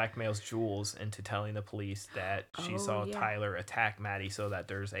also blackmails Jules into telling the police that she saw Tyler attack Maddie so that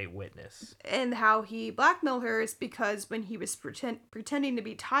there's a witness. And how he blackmailed her is because when he was pretending to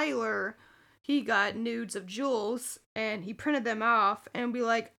be Tyler, he got nudes of Jules and he printed them off and be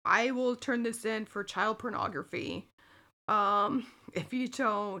like, I will turn this in for child pornography. If you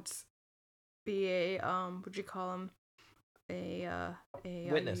don't be a what'd you call him? A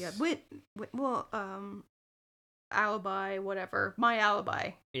witness. Alibi, whatever. My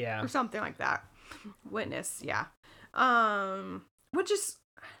alibi. Yeah. Or something like that. Witness, yeah. Which is,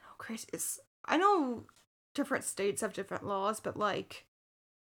 I don't know, crazy. I know different states have different laws, but like,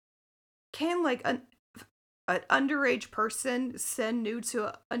 can like an underage person send nudes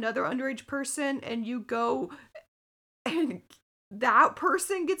to another underage person and you go and that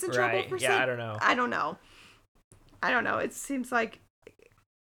person gets in trouble for I don't know. I don't know. It seems like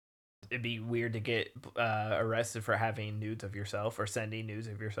it'd be weird to get arrested for having nudes of yourself or sending nudes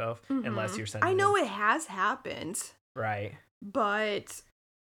of yourself unless you're sending I know it has happened. Right. But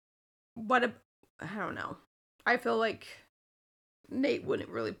I don't know. I feel like Nate wouldn't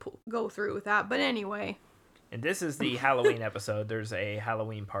really go through with that. But anyway. And this is the Halloween episode. There's a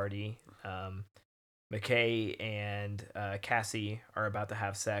Halloween party. McKay and Cassie are about to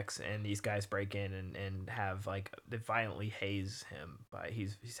have sex, and these guys break in and have like they violently haze him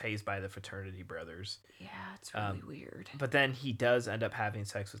he's hazed by the fraternity brothers. Yeah, it's really weird. But then he does end up having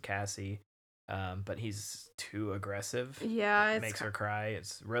sex with Cassie, but he's too aggressive. Yeah, it makes her cry.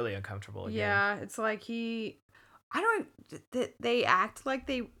 It's really uncomfortable. Again. Yeah, it's like they act like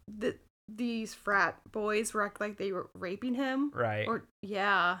these frat boys were like they were raping him. Right. Or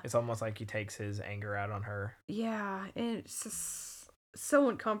yeah. It's almost like he takes his anger out on her. Yeah, and it's just so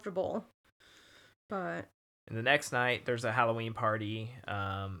uncomfortable. But and the next night there's a Halloween party.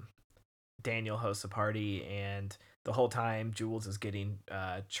 Daniel hosts a party, and the whole time Jules is getting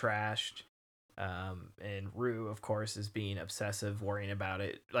trashed. And Rue, of course, is being obsessive, worrying about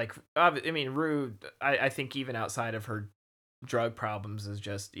it. Like, I mean, Rue, I think even outside of her drug problems is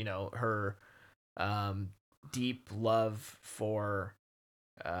just, you know, her deep love for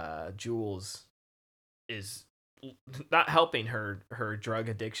Jules is not helping her drug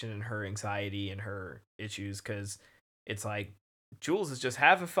addiction and her anxiety and her issues, because it's like Jules is just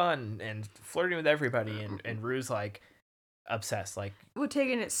having fun and flirting with everybody, and Rue's like obsessed, like we're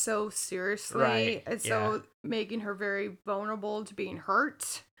taking it so seriously, right, and so making her very vulnerable to being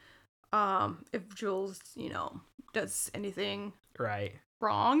hurt. If Jules, you know, does anything right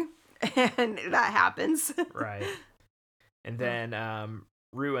wrong, and that happens. Right. And then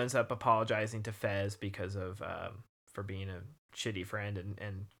Rue ends up apologizing to Fez because of for being a shitty friend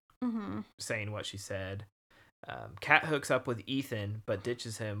and saying what she said. Kat hooks up with Ethan but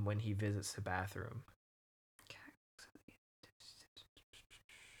ditches him when he visits the bathroom.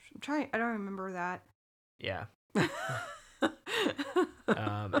 I don't remember that. Yeah.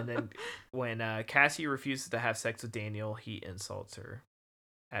 And then when Cassie refuses to have sex with Daniel, he insults her.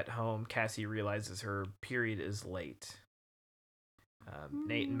 At home, Cassie realizes her period is late.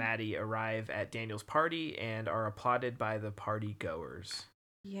 Nate and Maddie arrive at Daniel's party and are applauded by the party goers.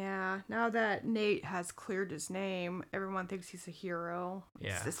 Yeah, now that Nate has cleared his name, everyone thinks he's a hero.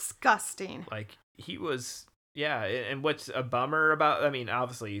 Yeah. It's disgusting. Like, he was, yeah, and what's a bummer about, I mean,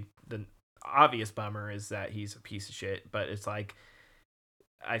 obviously, the obvious bummer is that he's a piece of shit, but it's like,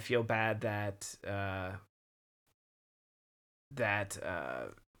 I feel bad that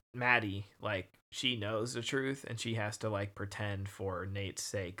Maddie, like, she knows the truth and she has to like pretend for Nate's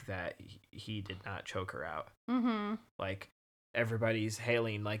sake that he did not choke her out. Like, everybody's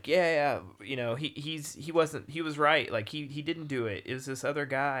hailing like, yeah, you know, he was right, like he didn't do it, it was this other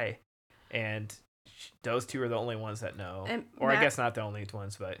guy, and those two are the only ones that know, I guess not the only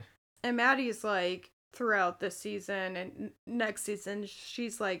ones, but and Maddie's like throughout this season and next season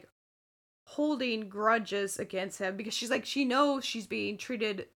she's like holding grudges against him because she's like, she knows she's being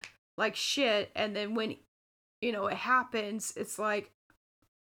treated like shit, and then when, you know, it happens, it's like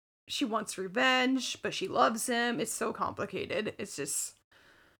she wants revenge, but she loves him. It's so complicated. It's just,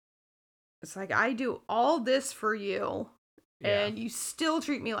 it's like, I do all this for you, and you still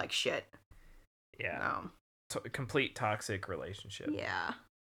treat me like shit. Yeah. Complete toxic relationship. Yeah.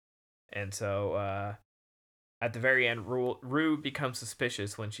 And so at the very end, Rue becomes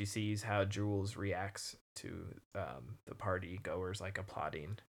suspicious when she sees how Jules reacts to the party goers like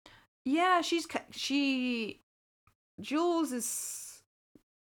applauding. Yeah, she Jules is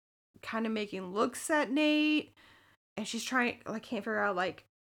kind of making looks at Nate, and she's trying, like, can't figure out, like,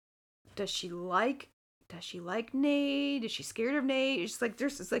 does she like Nate? Is she scared of Nate? It's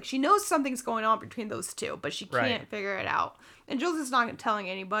like she knows something's going on between those two, but she can't figure it out. And Jules is not telling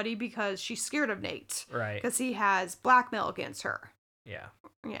anybody because she's scared of Nate. Right. Because he has blackmail against her. Yeah.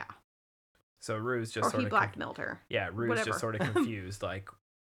 Yeah. So Rue's just or sort he of blackmailed her. Yeah, Rue's Whatever. just sort of confused, like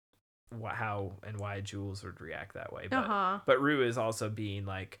how and why Jules would react that way. But Rue is also being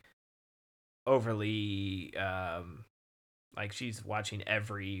like overly like she's watching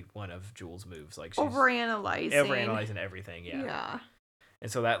every one of Jules' moves, like she's overanalyzing everything. Yeah. And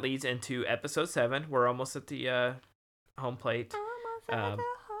so that leads into episode 7. We're almost at the home plate.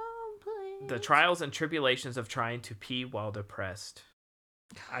 The trials and tribulations of trying to pee while depressed.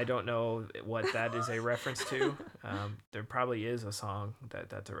 I don't know what that is a reference to. There probably is a song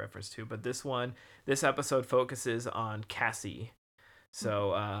that's a reference to, but this episode focuses on Cassie.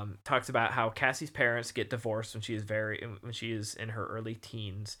 So talks about how Cassie's parents get divorced when she is in her early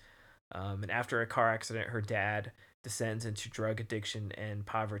teens, and after a car accident, her dad descends into drug addiction and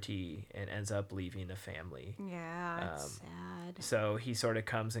poverty and ends up leaving a family. Yeah, it's sad. So he sort of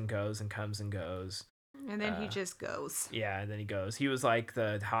comes and goes. And then he just goes. Yeah, and then he goes. He was like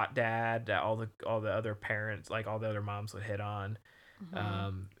the hot dad that all the other parents, like all the other moms would hit on.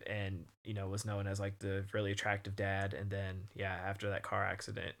 And was known as like the really attractive dad. And then after that car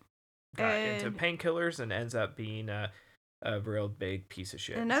accident, got into painkillers and ends up being a real big piece of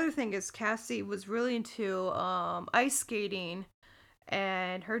shit. Another thing is Cassie was really into ice skating,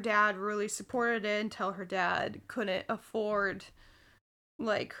 and her dad really supported it until her dad couldn't afford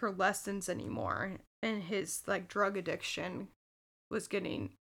like her lessons anymore, and his like drug addiction was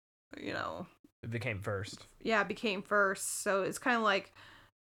getting, it became first. Yeah, it became first. So it's kind of like,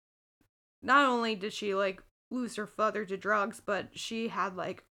 not only did she like lose her father to drugs, but she had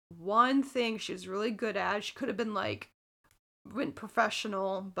like one thing she was really good at. She could have been like went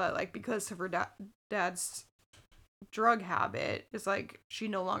professional, but like because of her dad's drug habit, it's like she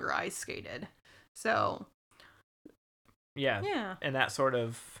no longer ice skated. So yeah, and that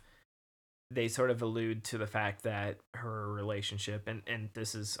they sort of allude to the fact that her relationship, and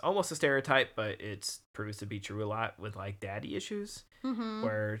this is almost a stereotype, but it proves to be true a lot with like daddy issues,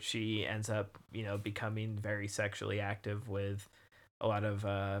 where she ends up, becoming very sexually active with a lot of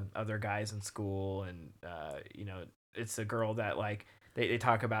other guys in school. And, it's a girl that like, they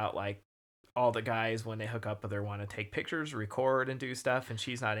talk about like all the guys when they hook up with her want to take pictures, record, and do stuff, and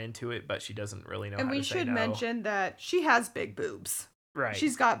she's not into it, but she doesn't really know how to say no. And we should mention that she has big boobs. Right.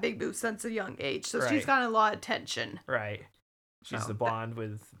 She's got big boobs since a young age, so she's got a lot of attention. Right. She's the blonde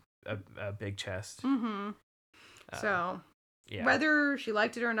with a big chest. So, whether she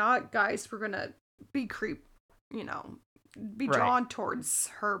liked it or not, guys were gonna be drawn towards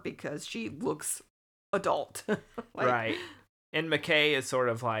her because she looks adult. Right. And McKay is sort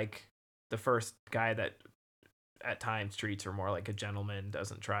of like the first guy that at times treats her more like a gentleman,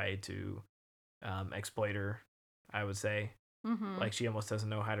 doesn't try to exploit her, I would say. Like she almost doesn't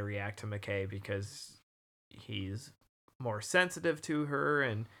know how to react to McKay because he's more sensitive to her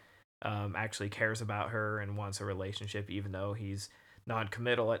and actually cares about her and wants a relationship, even though he's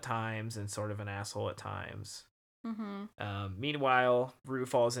non-committal at times and sort of an asshole at times. Meanwhile, Rue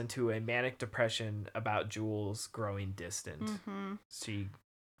falls into a manic depression about Jules growing distant. She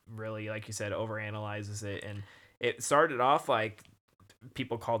really, like you said, overanalyzes it, and it started off like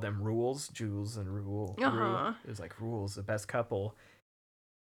people called them Rules, Jules and Rue. It was like Rules, the best couple,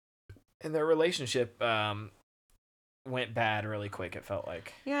 and their relationship went bad really quick. It felt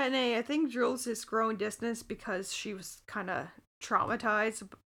like. Yeah, and I think Jules is growing distance because she was kind of traumatized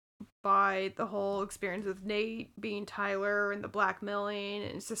by the whole experience with Nate being Tyler and the blackmailing,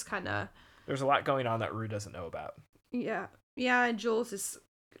 and it's just kind of. There's a lot going on that Rue doesn't know about. Yeah, and Jules is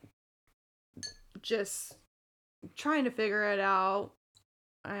just trying to figure it out.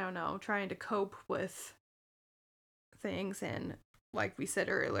 I don't know, trying to cope with things, and like we said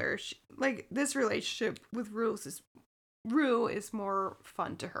earlier, this relationship with Rue is more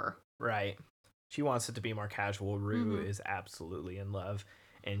fun to her. Right. She wants it to be more casual. Rue is absolutely in love,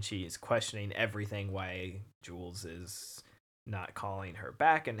 and she's questioning everything why Jules is not calling her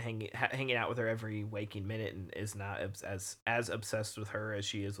back and hanging out with her every waking minute, and is not as obsessed with her as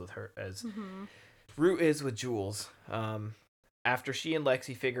she is with her, as Rue is with Jules. After she and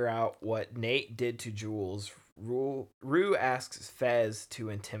Lexi figure out what Nate did to Jules, Rue asks Fez to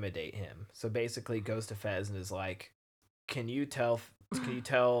intimidate him. So basically goes to Fez and is like, can you tell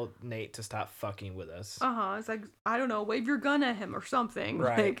Nate to stop fucking with us? It's like, I don't know, wave your gun at him or something.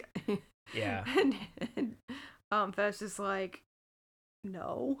 Right. Like, yeah. And Fez is like,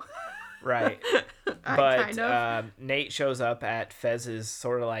 no. Right. I But kind of. Nate shows up at Fez's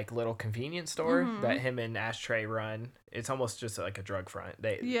sort of like little convenience store Mhm. that him and Ashtray run. It's almost just like a drug front.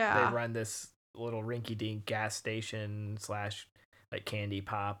 They run this little rinky-dink gas station / like candy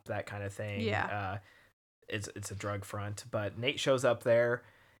pop, that kind of thing. Yeah. It's a drug front. But Nate shows up there,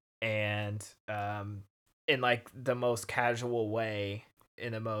 and in like the most casual way,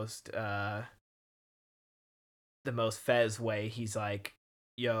 in the most Fez way, he's like,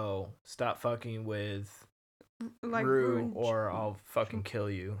 yo, stop fucking with Like Rue or I'll fucking kill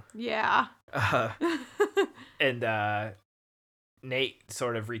you. Yeah. And Nate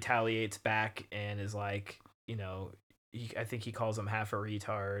sort of retaliates back and is like, you know, I think he calls him half a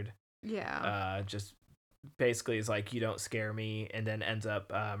retard. Yeah. Just basically is like, you don't scare me, and then ends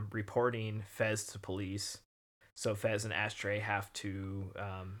up reporting Fez to police. So Fez and Ashtray have to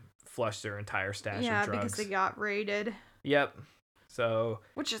flush their entire stash of drugs. Yeah, because they got raided. Yep. So,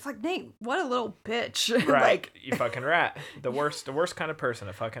 which is like, Nate, what a little bitch. Right. Like, you fucking rat. The worst kind of person,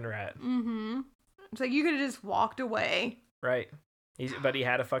 a fucking rat. Mm-hmm. It's like, you could have just walked away. Right. But he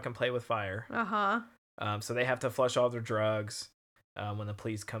had to fucking play with fire. Uh-huh. So they have to flush all their drugs when the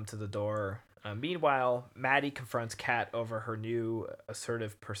police come to the door. Meanwhile, Maddie confronts Kat over her new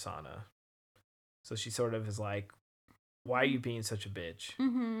assertive persona. So she sort of is like, why are you being such a bitch?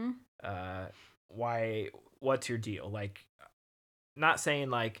 Mm-hmm. What's your deal? Like, not saying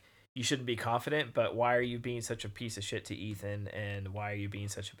like you shouldn't be confident, but why are you being such a piece of shit to Ethan, and why are you being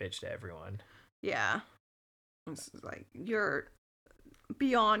such a bitch to everyone? Yeah. It's like, you're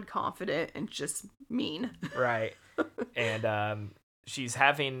beyond confident and just mean. Right. And she's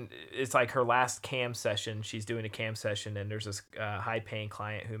having, it's like her last cam session. She's doing a cam session, and there's this high-paying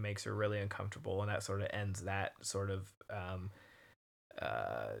client who makes her really uncomfortable, and that sort of ends that sort of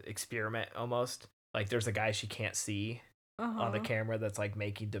experiment almost. Like, there's a guy she can't see on the camera that's like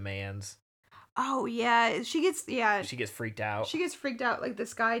making demands. Oh yeah, she gets freaked out. She gets freaked out. Like,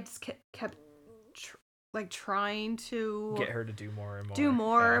 this guy just kept trying to get her to do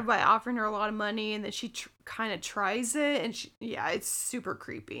more by offering her a lot of money, and then she kind of tries it, and it's super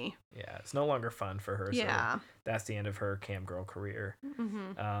creepy. Yeah, it's no longer fun for her. Yeah, so that's the end of her cam girl career.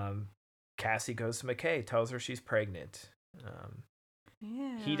 Mm-hmm. Cassie goes to McKay, tells her she's pregnant.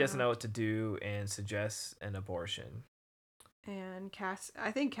 He doesn't know what to do and suggests an abortion. And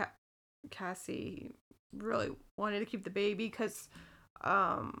I think Cassie really wanted to keep the baby because,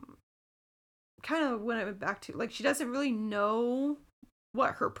 kind of when I went back to, like, she doesn't really know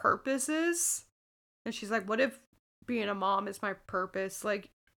what her purpose is. And she's like, what if being a mom is my purpose? Like,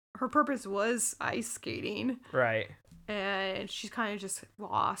 her purpose was ice skating. Right. And she's kind of just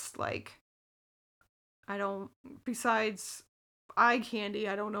lost. Like, besides eye candy,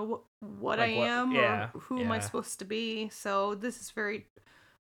 I don't know what I am or who am I supposed to be. So this is very,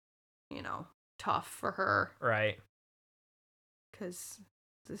 tough for her. Right. Because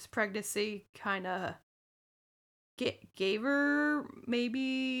this pregnancy kind of gave her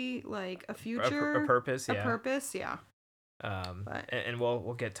maybe like a future, a purpose, yeah. A purpose, yeah. And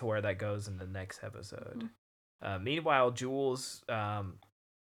we'll get to where that goes in the next episode. Meanwhile, Jules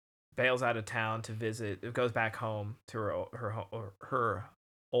bails out of town to visit. Goes back home to her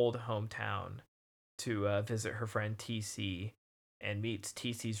old hometown to visit her friend TC, and meets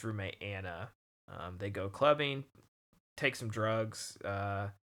TC's roommate Anna. They go clubbing, take some drugs,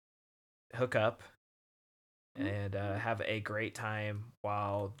 hook up, and have a great time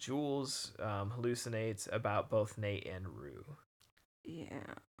while Jules hallucinates about both Nate and Rue.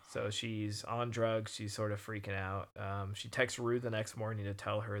 Yeah. So she's on drugs. She's sort of freaking out. She texts Rue the next morning to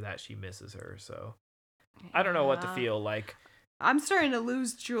tell her that she misses her. So I don't know what to feel like. I'm starting to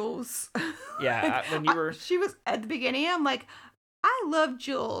lose Jules. Yeah, when you were... She was at the beginning, I'm like, I love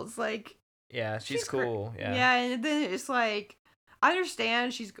Jules. Like, yeah, she's cool. Yeah. Yeah, and then it's like, I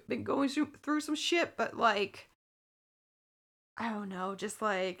understand she's been going through some shit, but like, I don't know, just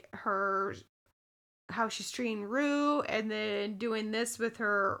like how she's treating Rue, and then doing this with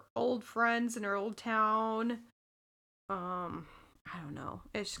her old friends in her old town. I don't know.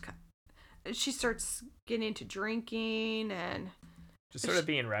 It's just, she starts getting into drinking and just sort of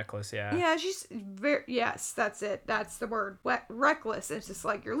being reckless. Yeah. Yeah, she's yes, that's it. That's the word. Reckless. It's just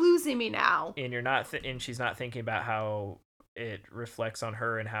like, you're losing me now. And you're not, and she's not thinking about how it reflects on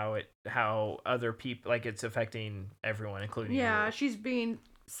her and how other people, like, it's affecting everyone, including you. She's being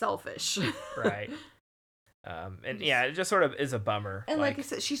selfish. Right. And yeah, it just sort of is a bummer. And like I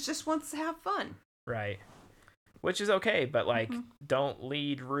said, she just wants to have fun. Right. Which is okay, but like, don't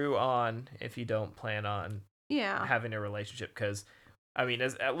lead Rue on if you don't plan on having a relationship, because I mean,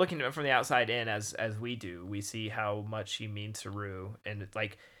 as looking at it from the outside in, as we do, we see how much she means to Rue, and it's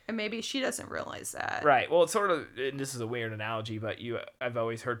like, And maybe she doesn't realize that. right. Well, it's sort of, and this is a weird analogy, but I've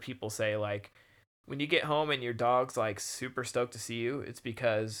always heard people say, like, when you get home and your dog's like super stoked to see you, it's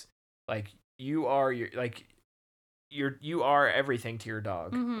because like you are you are everything to your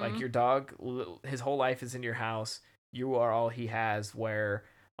dog. Like your dog, his whole life is in your house. You are all he has. Where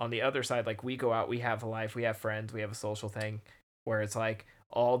on the other side, like we go out, we have a life, we have friends, we have a social thing, where it's like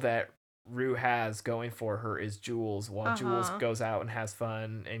all that Rue has going for her is Jules, while Jules goes out and has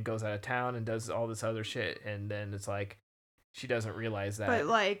fun and goes out of town and does all this other shit, and then it's like she doesn't realize that. But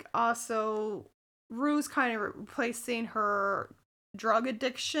like also Rue's kind of replacing her drug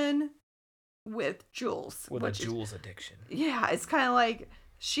addiction with Jules. With a Jules addiction. Yeah, it's kind of like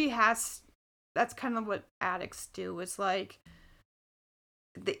that's kind of what addicts do. It's like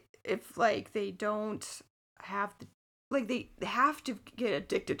they don't have the, like they have to get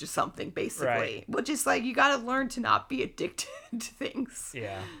addicted to something basically, right. Which is like you got to learn to not be addicted to things.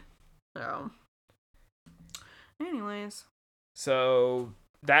 Yeah. So, anyways, so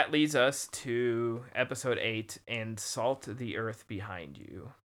that leads us to episode 8 and Salt the Earth Behind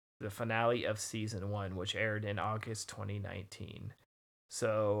You, the finale of season 1, which aired in August 2019.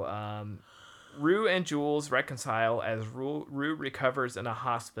 So, Rue and Jules reconcile as Rue recovers in a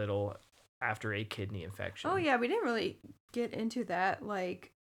hospital after a kidney infection. oh yeah, we didn't really get into that.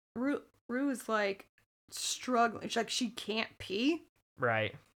 Like, Rue is like struggling. She's like she can't pee.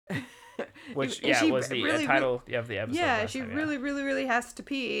 Right. Which she was the title of the episode. Yeah, she really has to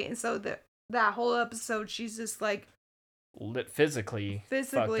pee, and so that whole episode, she's just like physically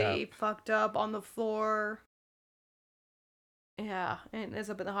fucked up on the floor. Yeah, and ends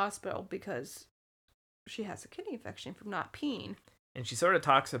up in the hospital because she has a kidney infection from not peeing. And she sort of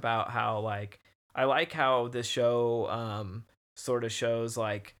talks about how, like, I like how this show sort of shows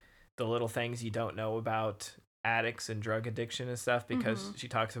like the little things you don't know about addicts and drug addiction and stuff, because she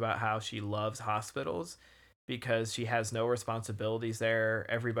talks about how she loves hospitals because she has no responsibilities there.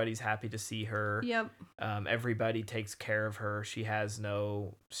 Everybody's happy to see her. Yep. Everybody takes care of her. She has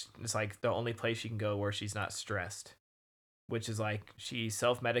it's like the only place she can go where she's not stressed, which is like she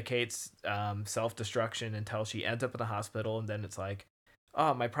self-medicates self-destruction until she ends up in the hospital, and then it's like,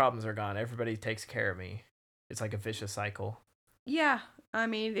 oh, my problems are gone. Everybody takes care of me. It's like a vicious cycle. Yeah, I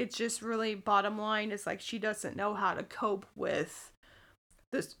mean, it's just really bottom line is like she doesn't know how to cope with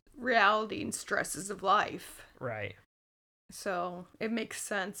this reality and stresses of life. Right. So it makes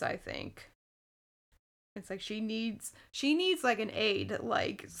sense, I think. It's like she needs like an aide,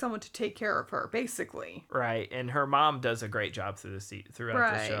 like someone to take care of her, basically. Right, and her mom does a great job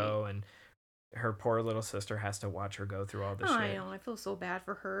throughout the show, and her poor little sister has to watch her go through all this shit. I know, I feel so bad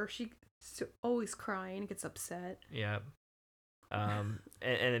for her. She's always crying, gets upset. Yeah.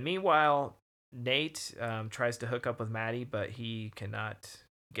 And meanwhile, Nate tries to hook up with Maddie, but he cannot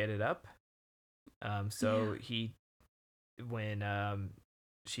get it up. When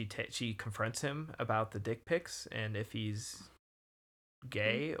she confronts him about the dick pics and if he's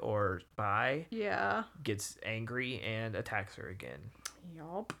gay or bi, gets angry and attacks her again.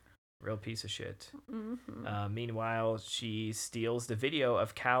 Yup. Real piece of shit. Meanwhile, she steals the video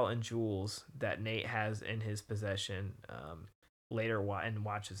of Cal and Jules that Nate has in his possession later and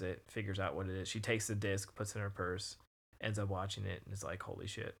watches it, figures out what it is. She takes the disc, puts it in her purse, ends up watching it, and is like, holy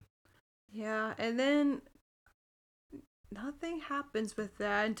shit. Yeah, and then nothing happens with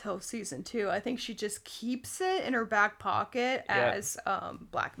that until season 2. I think she just keeps it in her back pocket as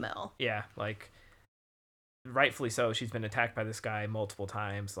blackmail. Yeah, like, rightfully so. She's been attacked by this guy multiple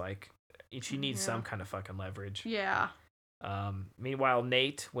times. Like, she needs some kind of fucking leverage. Yeah. Meanwhile,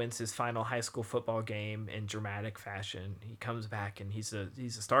 Nate wins his final high school football game in dramatic fashion. He comes back and he's a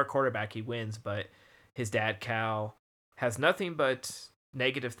star quarterback. He wins, but his dad, Cal, has nothing but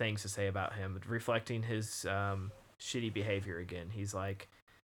negative things to say about him, reflecting his shitty behavior again. He's like,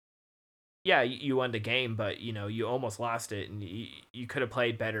 yeah, you won the game, but you almost lost it, and you could have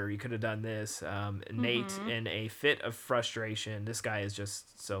played better. You could have done this. Nate, in a fit of frustration, this guy is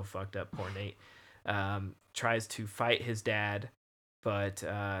just so fucked up. Poor Nate. Tries to fight his dad, but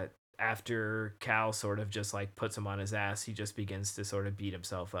after Cal sort of just like puts him on his ass, he just begins to sort of beat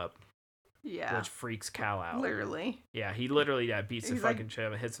himself up. Yeah. Which freaks Cal out. Literally. Yeah, he literally beats the fucking shit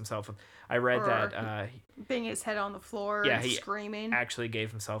and hits himself. I read that banging his head on the floor and screaming. Actually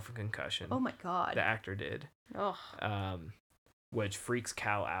gave himself a concussion. Oh my god. The actor did. Oh. Which freaks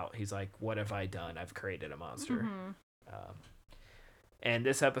Cal out. He's like, what have I done? I've created a monster. And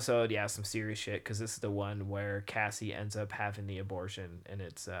this episode, some serious shit, because this is the one where Cassie ends up having the abortion, and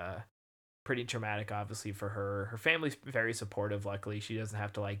it's pretty traumatic, obviously, for her. Her family's very supportive. Luckily, she doesn't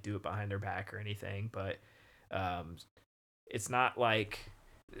have to like do it behind her back or anything. But it's not like,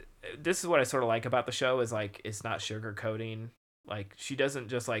 this is what I sort of like about the show, is like it's not sugarcoating. Like, she doesn't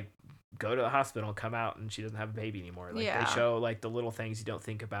just like go to the hospital and come out and she doesn't have a baby anymore. Like, they show like the little things you don't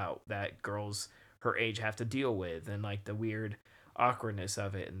think about that girls her age have to deal with, and like the weird awkwardness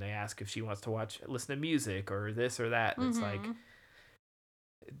of it. And they ask if she wants to listen to music or this or that. And it's like,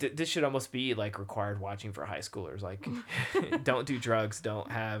 this should almost be like required watching for high schoolers. Like, don't do drugs,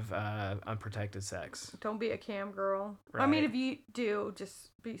 don't have unprotected sex, don't be a cam girl. Right. I mean, if you do,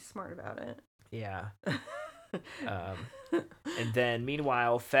 just be smart about it. Yeah. And then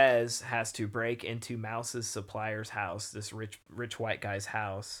meanwhile, Fez has to break into Mouse's supplier's house, this rich white guy's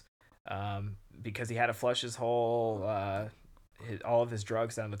house, because he had to flush his whole all of his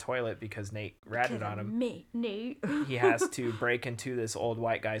drugs down the toilet because Nate ratted on him. Nate. He has to break into this old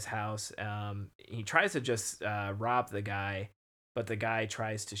white guy's house. He tries to just rob the guy, but the guy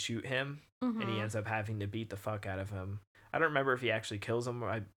tries to shoot him, and he ends up having to beat the fuck out of him. I don't remember if he actually kills him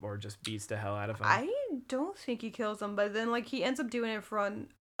or just beats the hell out of him. I don't think he kills him, but then like he ends up doing it in front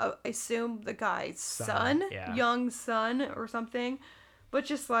of, I assume, the guy's son, young son or something. But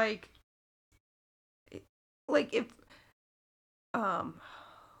just like if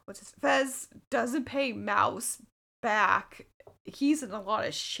Fez doesn't pay Mouse back, he's in a lot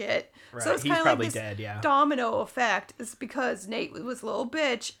of shit. Right. So it's he's kind of probably like this dead, yeah. domino effect. It's because Nate was a little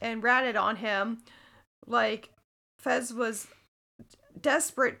bitch and ratted on him. Like, Fez was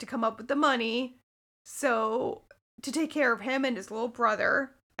desperate to come up with the money, so to take care of him and his little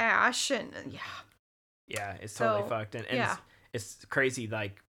brother Ash, and yeah, it's totally fucked. And it's crazy.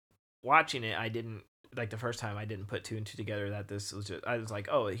 Like, watching it, I didn't like the first time. I didn't put two and two together that this was just. I was like,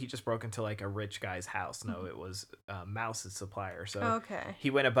 oh, he just broke into like a rich guy's house. No, it was Mouse's supplier. So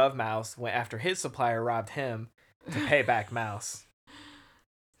he went above Mouse, went after his supplier, robbed him to pay back Mouse.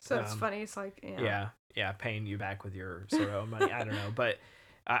 So it's funny. It's like yeah, paying you back with your sort of own money. I don't know, but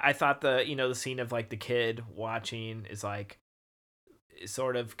I thought the scene of like the kid watching is like, it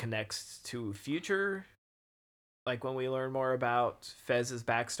sort of connects to future, like when we learn more about Fez's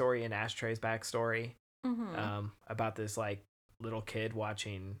backstory and Ashtray's backstory, about this like little kid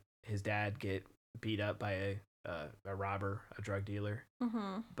watching his dad get beat up by a robber, a drug dealer.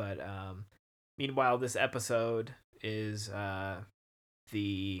 But meanwhile, this episode is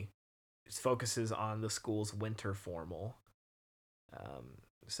focuses on the school's winter formal.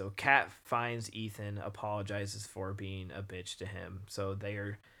 So Kat finds Ethan, apologizes for being a bitch to him. So they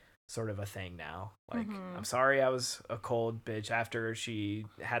are sort of a thing now. Like, I'm sorry I was a cold bitch, after she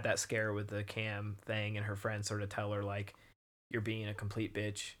had that scare with the cam thing and her friends sort of tell her like, you're being a complete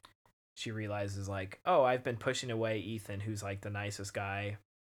bitch. She realizes like, oh, I've been pushing away Ethan, who's like the nicest guy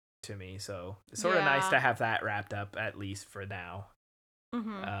to me. So it's sort of nice to have that wrapped up, at least for now.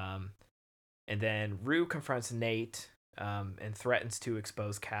 And then Rue confronts Nate and threatens to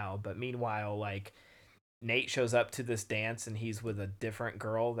expose Cal. But meanwhile, like, Nate shows up to this dance and he's with a different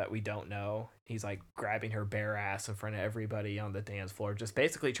girl that we don't know. He's like grabbing her bare ass in front of everybody on the dance floor, just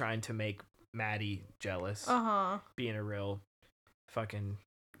basically trying to make Maddie jealous. Being a real fucking...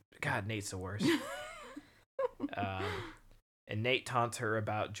 God, Nate's the worst. And Nate taunts her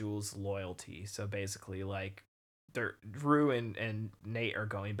about Jules' loyalty. So basically, like, Rue and Nate are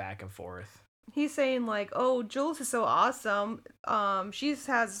going back and forth. He's saying like, oh, Jules is so awesome. She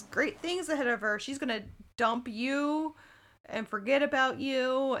has great things ahead of her. She's gonna dump you and forget about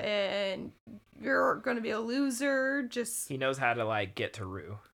you, and you're gonna be a loser. Just, he knows how to like get to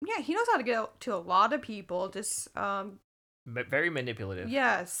Rue. Yeah, he knows how to get to a lot of people. Just but very manipulative.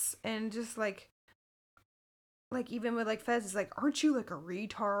 Yes, and just like even with like Fez is like, aren't you like a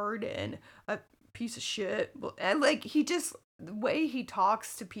retard and a piece of shit? And like, he just, the way he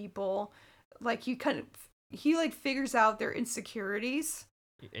talks to people, like, he like figures out their insecurities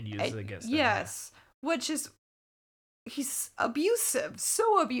and uses it against them. Yes, which is, he's abusive,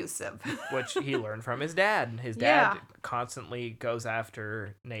 so abusive. Which he learned from his dad. His dad constantly goes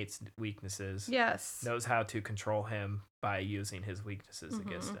after Nate's weaknesses. Yes, knows how to control him by using his weaknesses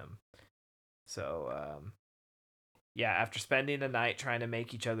against him. So yeah, after spending the night trying to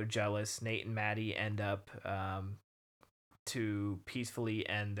make each other jealous, Nate and Maddie end up to peacefully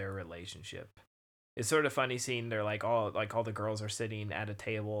end their relationship. It's sort of funny seeing they're like all the girls are sitting at a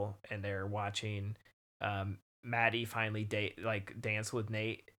table and they're watching Maddie finally dance with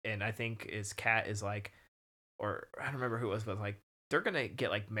Nate, and I think his cat is like, or I don't remember who it was, but like, they're gonna get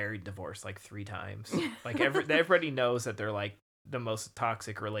like married, divorced like 3 times. Like everybody knows that they're like the most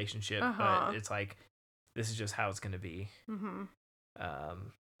toxic relationship, but it's like, this is just how it's gonna be.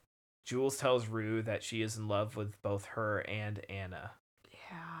 Jules tells Rue that she is in love with both her and Anna.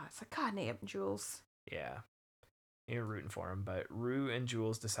 Yeah, it's like, God damn, Jules. Yeah. You're rooting for him. But Rue and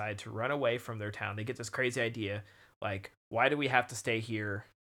Jules decide to run away from their town. They get this crazy idea. Like, why do we have to stay here?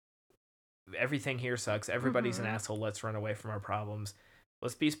 Everything here sucks. Everybody's an asshole. Let's run away from our problems.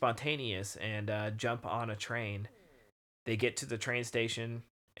 Let's be spontaneous and jump on a train. They get to the train station,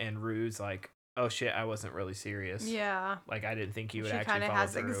 and Rue's like, oh shit, I wasn't really serious. Yeah. Like, I didn't think you would she actually kind of follow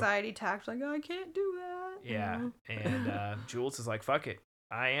has through. anxiety attacks, like, oh, I can't do that. Yeah. And Jules is like, fuck it.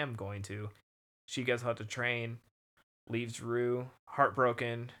 I am going to. She gets off the train, leaves Rue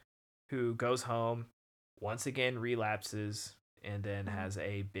heartbroken, who goes home, once again relapses, and then has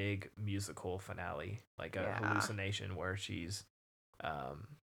a big musical finale, like a hallucination where she's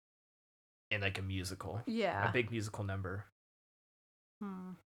in like a musical. Yeah. A big musical number.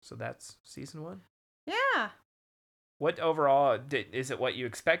 So that's season 1. Yeah. What overall, is it what you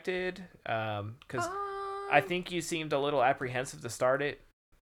expected? Because I think you seemed a little apprehensive to start it,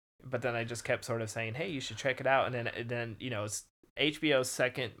 but then I just kept sort of saying, hey, you should check it out. And then you know, it's HBO's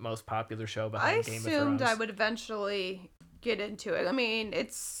second most popular show behind Game of Thrones. I assumed I would eventually get into it. I mean,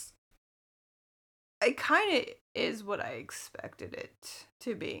 it kind of is what I expected it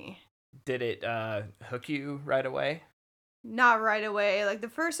to be. Did it hook you right away? Not right away. Like, the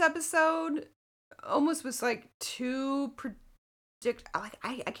first episode almost was like too like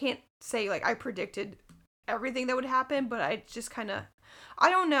I can't say like I predicted everything that would happen, but I just kind of, I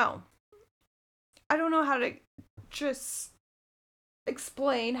don't know how to just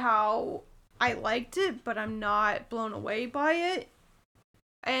explain how I liked it, but I'm not blown away by it.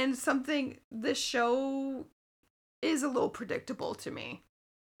 And this show is a little predictable to me.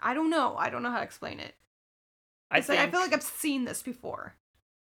 I don't know how to explain it. I feel like I've seen this before.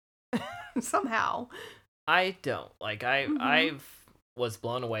 Somehow. I don't. Like, I was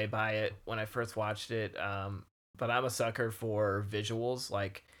blown away by it when I first watched it. But I'm a sucker for visuals,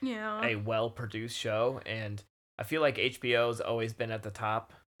 like a well-produced show. And I feel like HBO's always been at the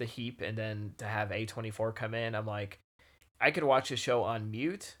top, the heap. And then to have A24 come in, I'm like, I could watch a show on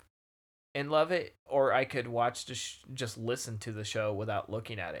mute and love it, or I could watch just listen to the show without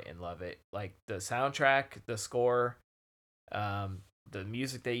looking at it and love it. Like, the soundtrack, the score, the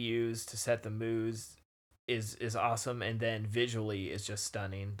music they use to set the moods is awesome, and then visually it's just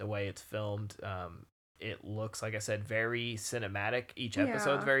stunning the way it's filmed. It looks, like I said, very cinematic. Each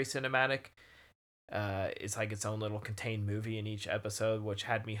episode's very cinematic. It's like its own little contained movie in each episode, which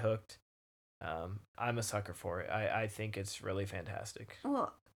had me hooked. I'm a sucker for it. I think it's really fantastic.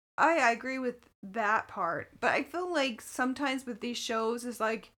 Well, I agree with that part, but I feel like sometimes with these shows is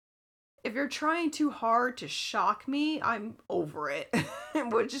like, if you're trying too hard to shock me, I'm over it.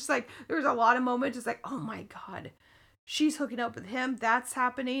 Which is like, there's a lot of moments it's like, oh my god, she's hooking up with him, that's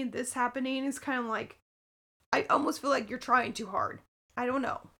happening, this happening. It's kind of like, I almost feel like you're trying too hard. I don't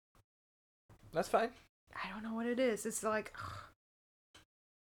know. That's fine. I don't know what it is. It's like, ugh.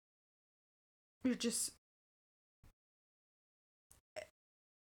 You're just,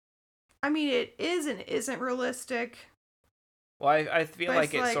 I mean, it is and isn't realistic. Well, I feel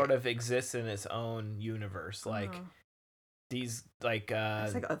like it sort of exists in its own universe. Like, these, like...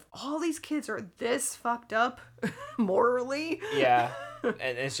 it's like, if all these kids are this fucked up, morally... Yeah,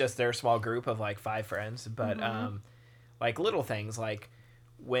 and it's just their small group of, like, 5 friends. But, like, little things, like,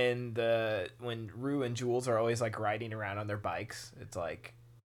 when Rue and Jules are always, like, riding around on their bikes, it's like...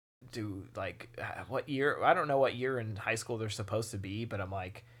 what year? I don't know what year in high school they're supposed to be, but I'm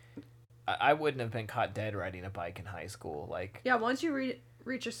like... I wouldn't have been caught dead riding a bike in high school. Like, yeah, once you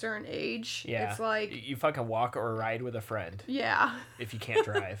reach a certain age, it's like you fucking walk or ride with a friend. Yeah. If you can't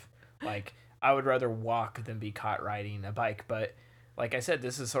drive, like, I would rather walk than be caught riding a bike. But like I said,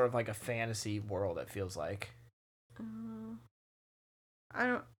 this is sort of like a fantasy world. It feels like. I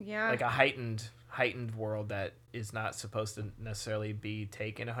don't. Yeah. Like a heightened world that is not supposed to necessarily be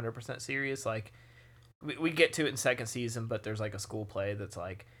taken 100% serious. Like, we get to it in second season, but there's like a school play that's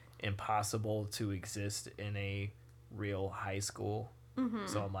like impossible to exist in a real high school.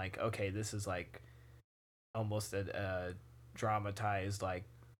 So I'm like, okay, this is like almost a dramatized, like,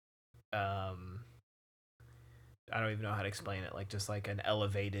 I don't even know how to explain it, like just like an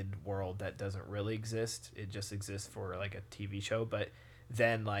elevated world that doesn't really exist. It just exists for like a TV show. But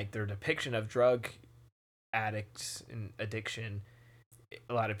then like their depiction of drug addicts and addiction,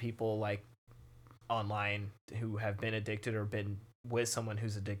 a lot of people like online who have been addicted or been with someone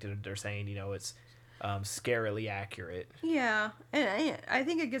who's addicted, they're saying, you know, it's scarily accurate. Yeah, and I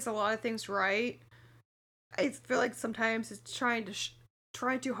think it gets a lot of things right. I feel like sometimes it's trying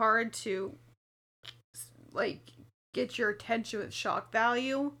too hard to like get your attention with shock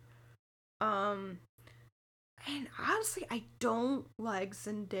value, And honestly, I don't like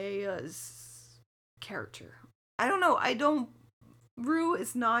Zendaya's character. I don't know. Rue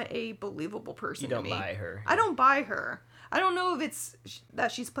is not a believable person to me. You don't buy her. I don't buy her. I don't know if it's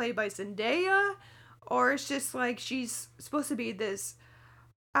that she's played by Zendaya, or it's just like she's supposed to be this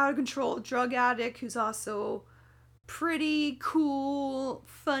out of control drug addict who's also pretty cool,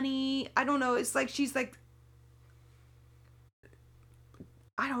 funny. I don't know. It's like she's like,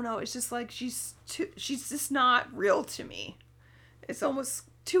 I don't know. It's just like she's just not real to me. It's almost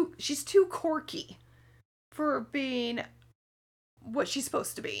she's too quirky for being what she's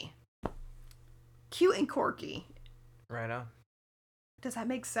supposed to be. Cute and quirky. Right on. Does that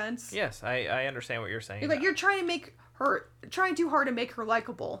make sense? Yes, I understand what you're saying. You're trying too hard to make her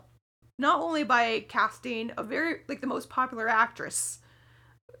likable. Not only by casting a very, like, the most popular actress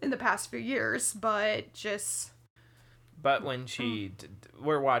in the past few years, but just... But when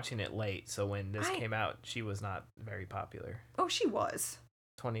we're watching it late, so when this came out, she was not very popular. Oh, she was.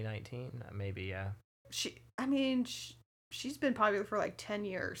 2019? Maybe, yeah. She's been popular for like 10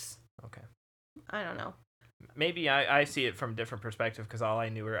 years. Okay. I don't know. Maybe I see it from a different perspective, because all I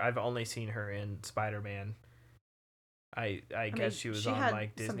knew her, I've only seen her in Spider-Man. I guess she was on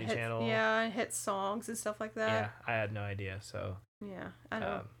like Disney Channel. Yeah, and hit songs and stuff like that. Yeah, I had no idea, so. Yeah, I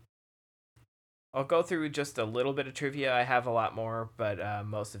know. I'll go through just a little bit of trivia. I have a lot more, but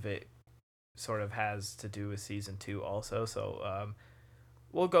most of it sort of has to do with season 2 also. So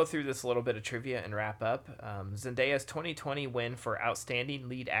we'll go through this little bit of trivia and wrap up. Zendaya's 2020 win for Outstanding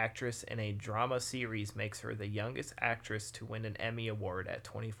Lead Actress in a Drama Series makes her the youngest actress to win an Emmy Award at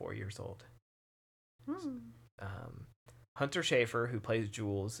 24 years old. Hunter Schafer, who plays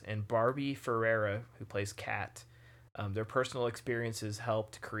Jules, and Barbie Ferreira, who plays Kat, their personal experiences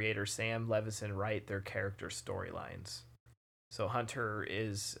helped creator Sam Levinson write their character storylines. So Hunter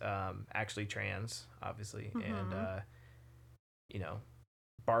is actually trans, obviously, and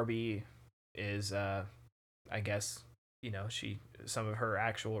Barbie is, I guess, some of her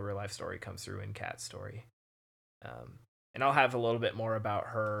actual real life story comes through in Kat's story. And I'll have a little bit more about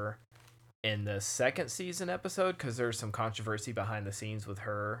her in the second season episode, because there's some controversy behind the scenes with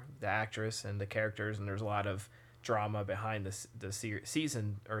her, the actress, and the characters, and there's a lot of drama behind the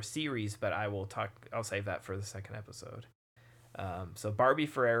season or series, but I'll save that for the second episode. So Barbie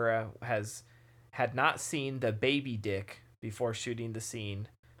Ferreira had not seen the baby dick before shooting the scene,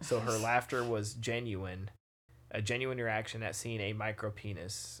 so her laughter was a genuine reaction at seeing a micro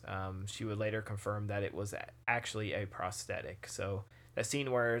penis. She would later confirm that it was actually a prosthetic. So that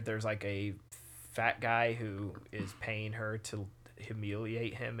scene where there's like a fat guy who is paying her to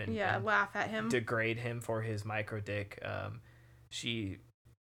humiliate him and laugh at him, degrade him for his micro dick. She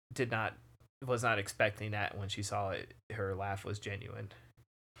was not expecting that when she saw it. Her laugh was genuine.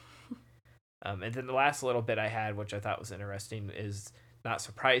 And then the last little bit I had, which I thought was interesting, is not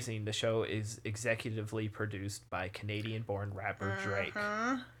surprising. The show is executively produced by Canadian-born rapper Drake.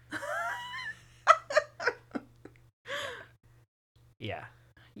 Yeah.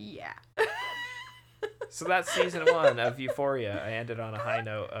 So that's season 1 of Euphoria. I ended on a high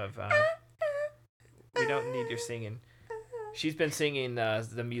note of we don't need your singing. She's been singing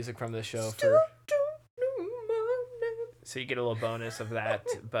the music from the show so you get a little bonus of that.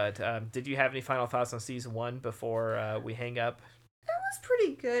 But did you have any final thoughts on season 1 before we hang up? It was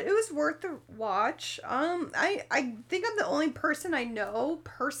pretty good. It was worth the watch. I think I'm the only person I know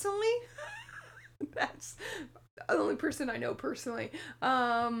personally. That's the only person I know personally.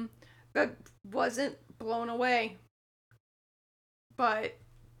 That wasn't blown away. But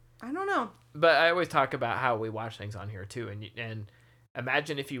I don't know. But I always talk about how we watch things on here too, and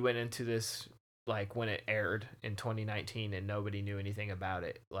imagine if you went into this like when it aired in 2019 and nobody knew anything about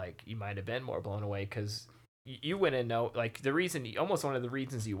it. Like, you might have been more blown away because you went in like almost one of the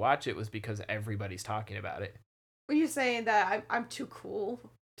reasons you watch it was because everybody's talking about it. Are you saying that I'm too cool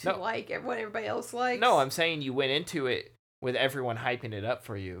to like what everybody else likes? No, I'm saying you went into it with everyone hyping it up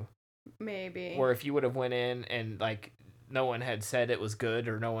for you. Maybe. Or if you would have went in and like no one had said it was good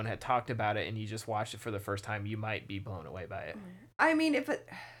or no one had talked about it and you just watched it for the first time, you might be blown away by it. I mean, if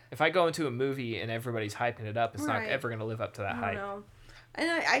I go into a movie and everybody's hyping it up, it's not ever going to live up to that hype. Know. And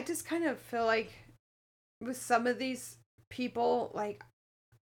I just kind of feel like with some of these people, like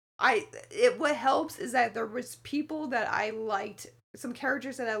what helps is that there was people that I liked, some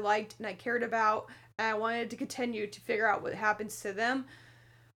characters that I liked and I cared about, and I wanted to continue to figure out what happens to them.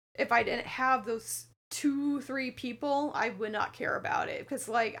 If I didn't have those 2-3 people, I would not care about it, because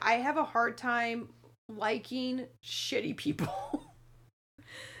like I have a hard time liking shitty people.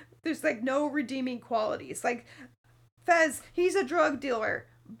 There's like no redeeming qualities. Like Fez, he's a drug dealer,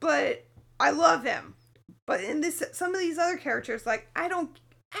 but I love him. But in this, some of these other characters, like, I don't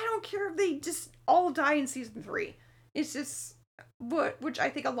care if they just all die in season 3. It's just, which I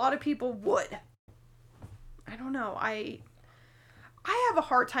think a lot of people would. I don't know. I have a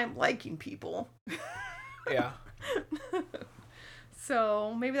hard time liking people. Yeah.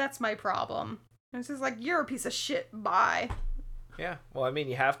 So maybe that's my problem. It's just like, you're a piece of shit. Bye. Yeah. Well, I mean,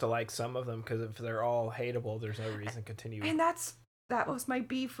 you have to like some of them, because if they're all hateable, there's no reason to continue. And that was my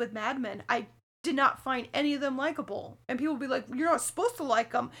beef with Mad Men. I did not find any of them likable. And people be like, you're not supposed to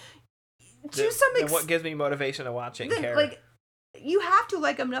like them. Then what gives me motivation to watch it and care? Like, you have to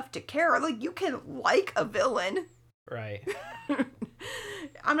like them enough to care. Like, you can like a villain. Right.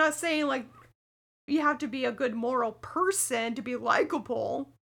 I'm not saying like you have to be a good moral person to be likable,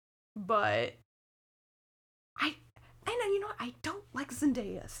 but I don't like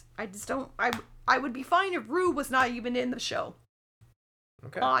Zendaya. I just don't. I would be fine if Rue was not even in the show.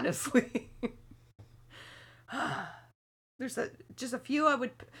 Okay. Honestly. There's just a few I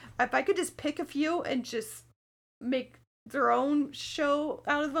would, if I could just pick a few and just make their own show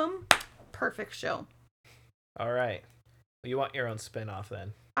out of them, perfect show. All right. Well, you want your own spin-off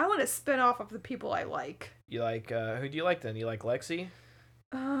then? I want to spin off of the people I like. You like, who do you like then? You like Lexi?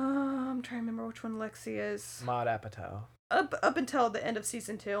 I'm trying to remember which one Lexi is. Maude Apatow. Up until the end of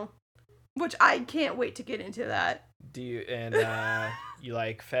season 2, which I can't wait to get into that. Do you, and you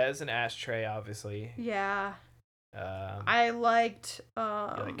like Fez and Ashtray, obviously. Yeah. I liked, you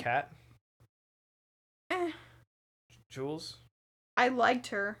like Kat? Jules? I liked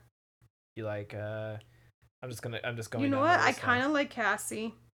her. You like, I'm just going. You know what? I kind of like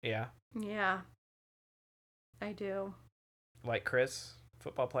Cassie. Yeah. Yeah. I do. Like Chris,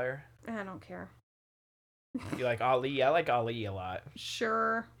 football player? I don't care. You like Ali? I like Ali a lot.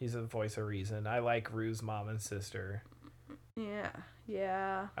 Sure. He's the voice of reason. I like Rue's mom and sister.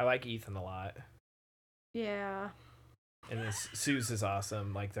 Yeah. I like Ethan a lot. Yeah. And then Suze is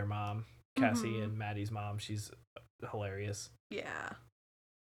awesome, like their mom. Cassie and Maddie's mom. She's hilarious. Yeah.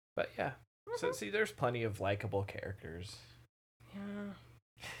 But yeah. So see, there's plenty of likable characters. Yeah.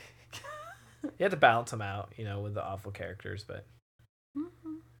 You have to balance them out, with the awful characters, but...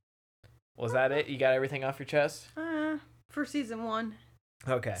 Was that it? You got everything off your chest? For season 1.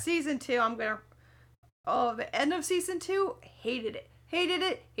 Okay. Season 2, the end of season 2, hated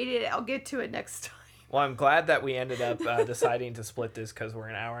it. I'll get to it next time. Well, I'm glad that we ended up deciding to split this, because we're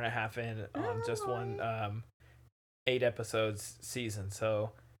an hour and a half in on just one 8 episodes season.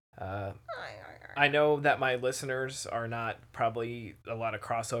 So I know that my listeners are not probably a lot of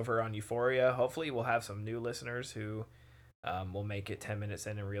crossover on Euphoria. Hopefully we'll have some new listeners who will make it 10 minutes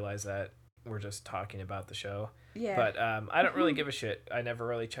in and realize that we're just talking about the show. Yeah. But I don't really give a shit. I never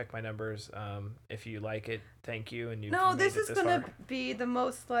really check my numbers. If you like it, thank you. And this is gonna be the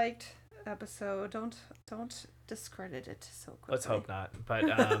most liked episode. Don't discredit it so quickly. Let's hope not.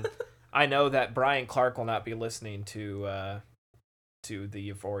 But I know that Brian Clark will not be listening to the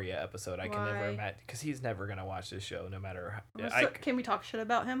Euphoria episode. I can never imagine, because he's never gonna watch this show, no matter how. Can we talk shit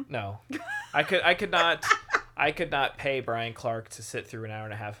about him? No, I could not. I could not pay Brian Clark to sit through an hour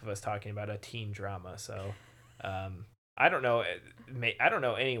and a half of us talking about a teen drama. So, I don't know. I don't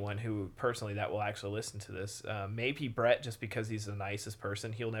know anyone who personally that will actually listen to this. Maybe Brett, just because he's the nicest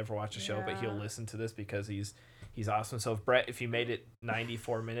person. He'll never watch the show, but he'll listen to this because he's awesome. So, Brett, if you made it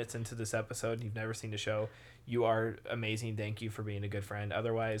 94 minutes into this episode and you've never seen the show, you are amazing. Thank you for being a good friend.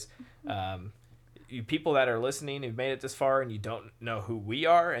 Otherwise, you people that are listening who've made it this far and you don't know who we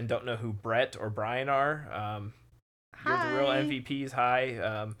are and don't know who Brett or Brian are, you're the real MVPs.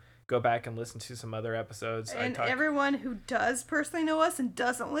 Hi. Go back and listen to some other episodes. And everyone who does personally know us and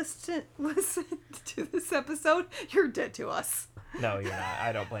doesn't listen to this epised, you're dead to us. No, you're not.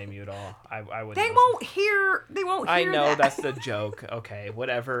 I don't blame you at all. I wouldn't. They won't hear. I know that's the joke. Okay,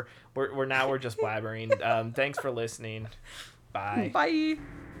 whatever. We're just blabbering. Thanks for listening. Bye. Bye.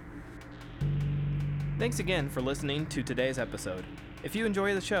 Thanks again for listening to today's episode. If you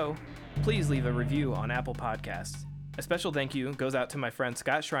enjoy the show, please leave a review on Apple Podcasts. A special thank you goes out to my friend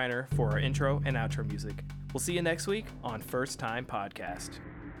Scott Schreiner for our intro and outro music. We'll see you next week on First Time Podcast.